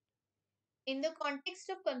 In the context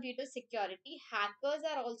of computer security, hackers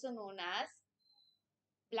are also known as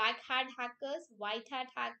black hat hackers, white hat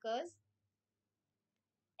hackers,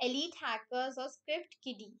 elite hackers, or script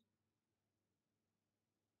kiddie.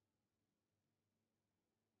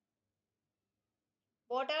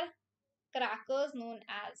 What are crackers known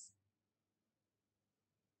as?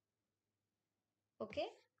 Okay,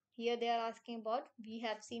 here they are asking about. We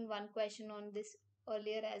have seen one question on this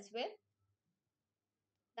earlier as well.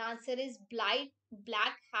 The answer is black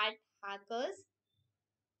hat hackers.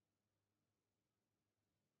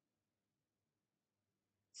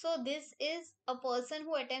 So this is a person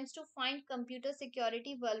who attempts to find computer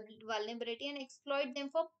security vulnerability and exploit them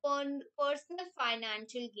for personal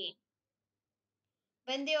financial gain.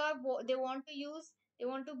 When they want to use, they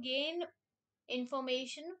want to gain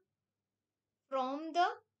information from the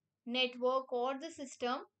network or the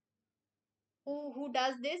system. Who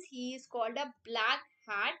does this? He is called a black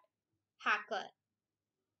hat hacker.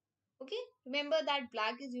 Okay, remember that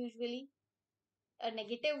black is usually a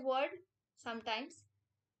negative word sometimes,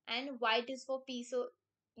 and white is for peace, so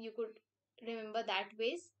you could remember that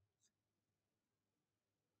ways.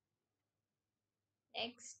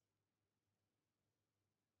 Next,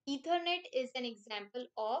 Ethernet is an example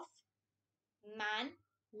of man,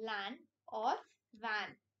 LAN, or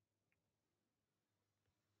WAN.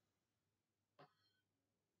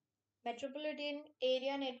 Metropolitan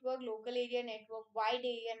area network, local area network, wide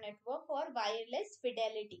area network, or wireless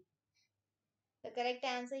fidelity. The correct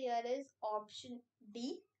answer here is option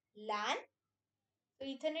D, LAN. So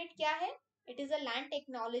Ethernet क्या है? It is a LAN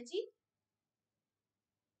technology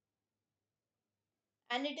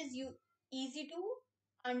and it is easy to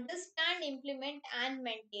understand, implement and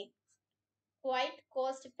maintain. Quite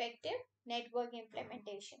cost effective network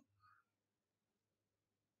implementation.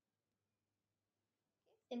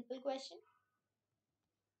 Simple question.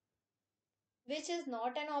 Which is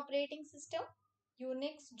not an operating system?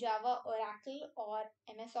 Unix, Java, Oracle or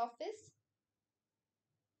MS Office?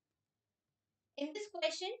 In this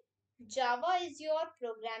question, Java is your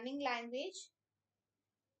programming language.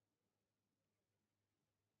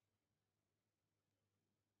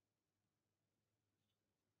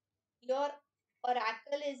 Your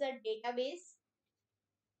Oracle is a database.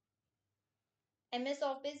 MS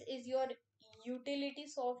Office is your utility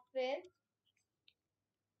software.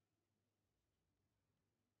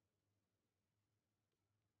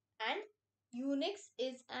 And Unix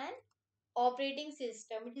is an operating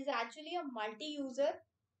system. It is actually a multi-user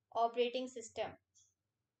operating system.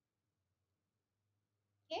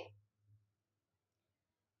 Okay.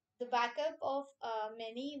 The backup of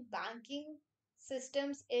many banking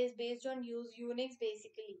systems is based on Unix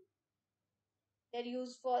basically. They're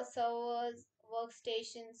used for servers,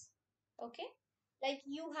 workstations. Okay. Like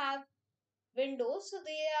you have Windows, so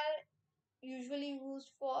they are usually used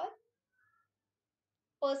for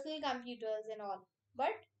personal computers and all.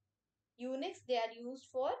 But Unix, they are used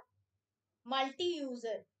for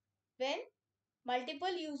multi-user. When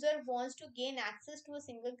multiple user wants to gain access to a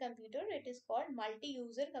single computer, it is called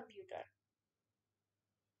multi-user computer.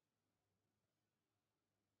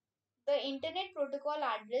 The internet protocol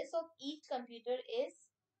address of each computer is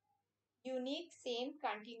unique, same,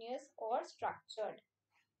 continuous or structured.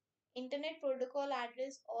 Internet protocol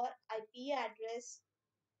address or IP address,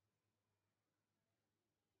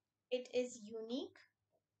 it is unique.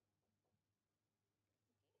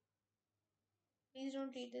 Please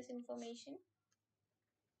don't read this information.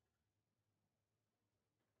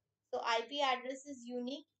 So IP address is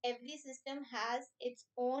unique. Every system has its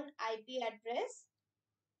own IP address.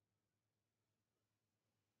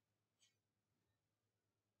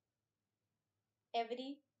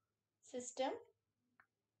 Every system.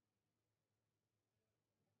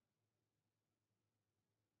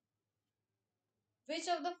 Which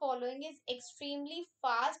of the following is extremely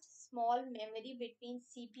fast small memory between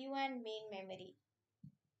CPU and main memory?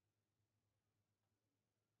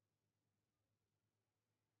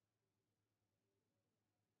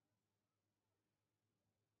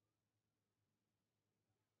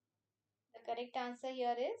 The correct answer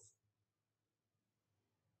here is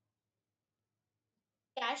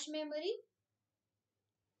cache memory.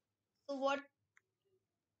 So what,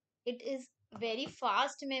 it is very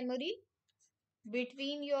fast memory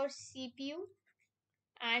between your CPU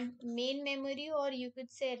and main memory, or you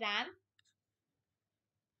could say RAM.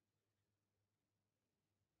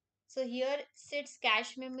 So here sits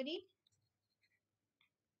cache memory.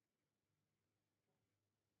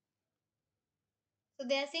 So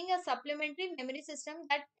they are saying a supplementary memory system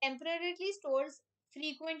that temporarily stores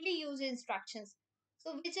frequently used instructions.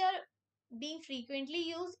 So which are being frequently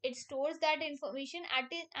used, it stores that information at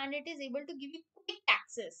it and it is able to give you quick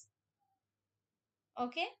access.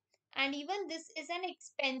 Okay. And even this is an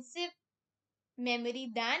expensive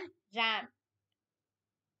memory than RAM.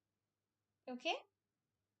 Okay.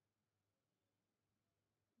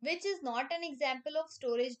 Which is not an example of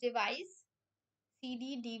storage device?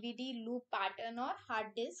 CD, DVD, loop pattern or hard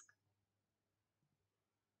disk.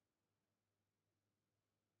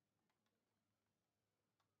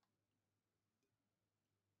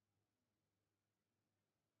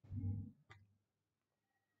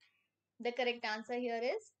 The correct answer here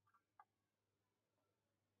is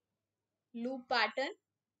loop pattern,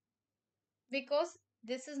 because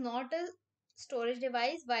this is not a storage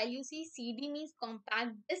device. While you see CD means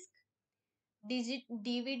compact disk,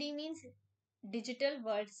 DVD means digital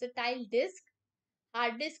versatile disk,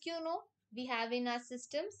 hard disk, we have in our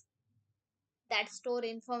systems that store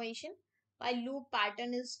information, while loop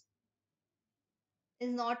pattern is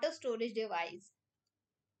not a storage device.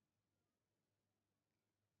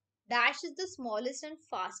 Dash is the smallest and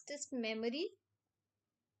fastest memory.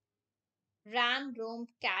 RAM, ROM,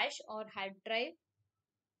 cache or hard drive.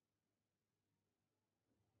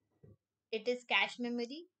 It is cache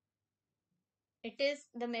memory. It is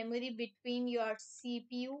the memory between your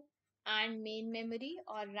CPU and main memory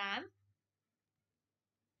or RAM,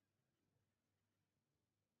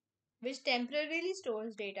 which temporarily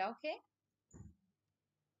stores data. Okay.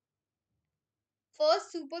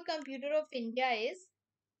 First supercomputer of India is,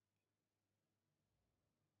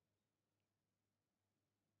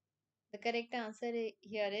 the correct answer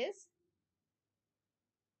here is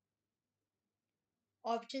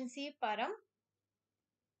option C, Param.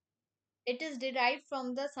 It is derived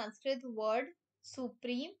from the Sanskrit word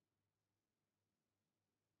supreme.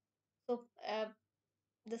 So,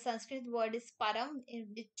 the Sanskrit word is param,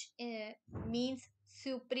 which means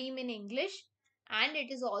supreme in English, and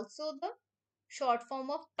it is also the short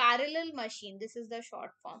form of parallel machine. This is the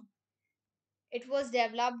short form. It was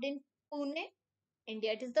developed in Pune,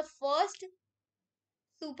 India. It is the first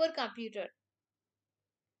supercomputer.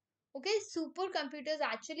 Okay, supercomputers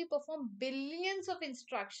actually perform billions of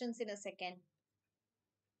instructions in a second.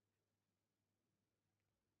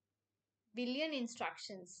 Billion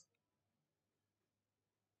instructions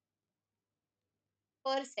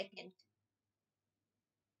per second.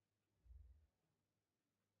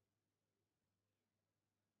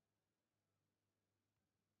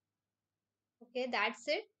 Okay, that's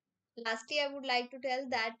it. Lastly, I would like to tell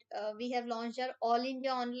that we have launched our All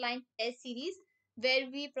India Online Test Series where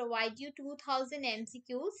we provide you 2000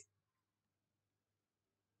 MCQs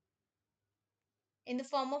in the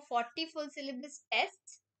form of 40 full syllabus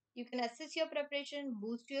tests. You can assess your preparation,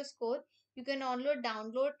 boost your score. You can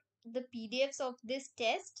download the PDFs of this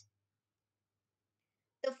test.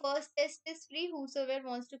 The first test is free. Whosoever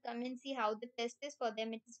wants to come and see how the test is, for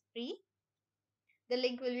them it is free. The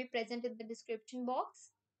link will be present in the description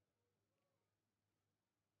box.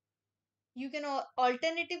 You can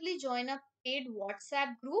alternatively join a paid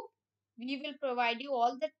WhatsApp group. We will provide you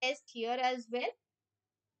all the tests here as well.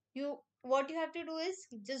 What you have to do is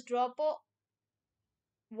just drop a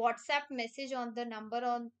WhatsApp message on the number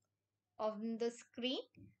on the screen.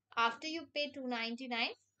 After you pay 299,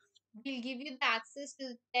 we'll give you the access to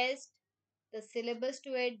the test, the syllabus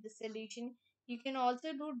to it, the solution. You can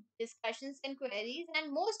also do discussions and queries,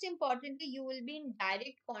 and most importantly, you will be in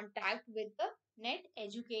direct contact with the net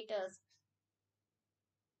educators.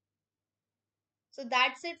 So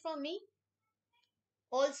that's it for me.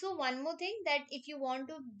 Also, one more thing, that if you want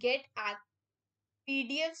to get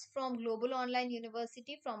PDFs from Global Online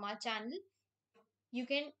University from our channel, you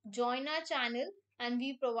can join our channel and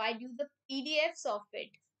we provide you the PDFs of it.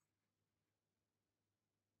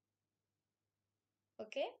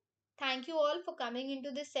 Okay. Thank you all for coming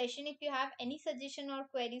into this session. If you have any suggestion or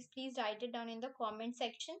queries, please write it down in the comment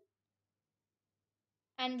section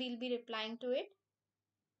and we'll be replying to it.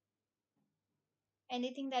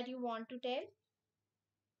 Anything that you want to tell?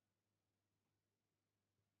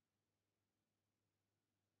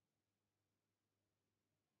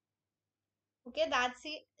 Okay, that's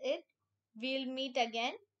it. We'll meet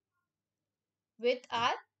again with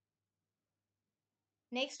our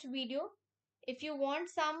next video. If you want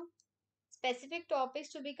some specific topics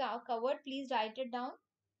to be covered, please write it down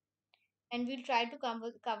and we'll try to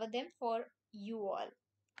cover them for you all.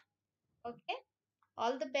 Okay,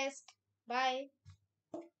 all the best. Bye.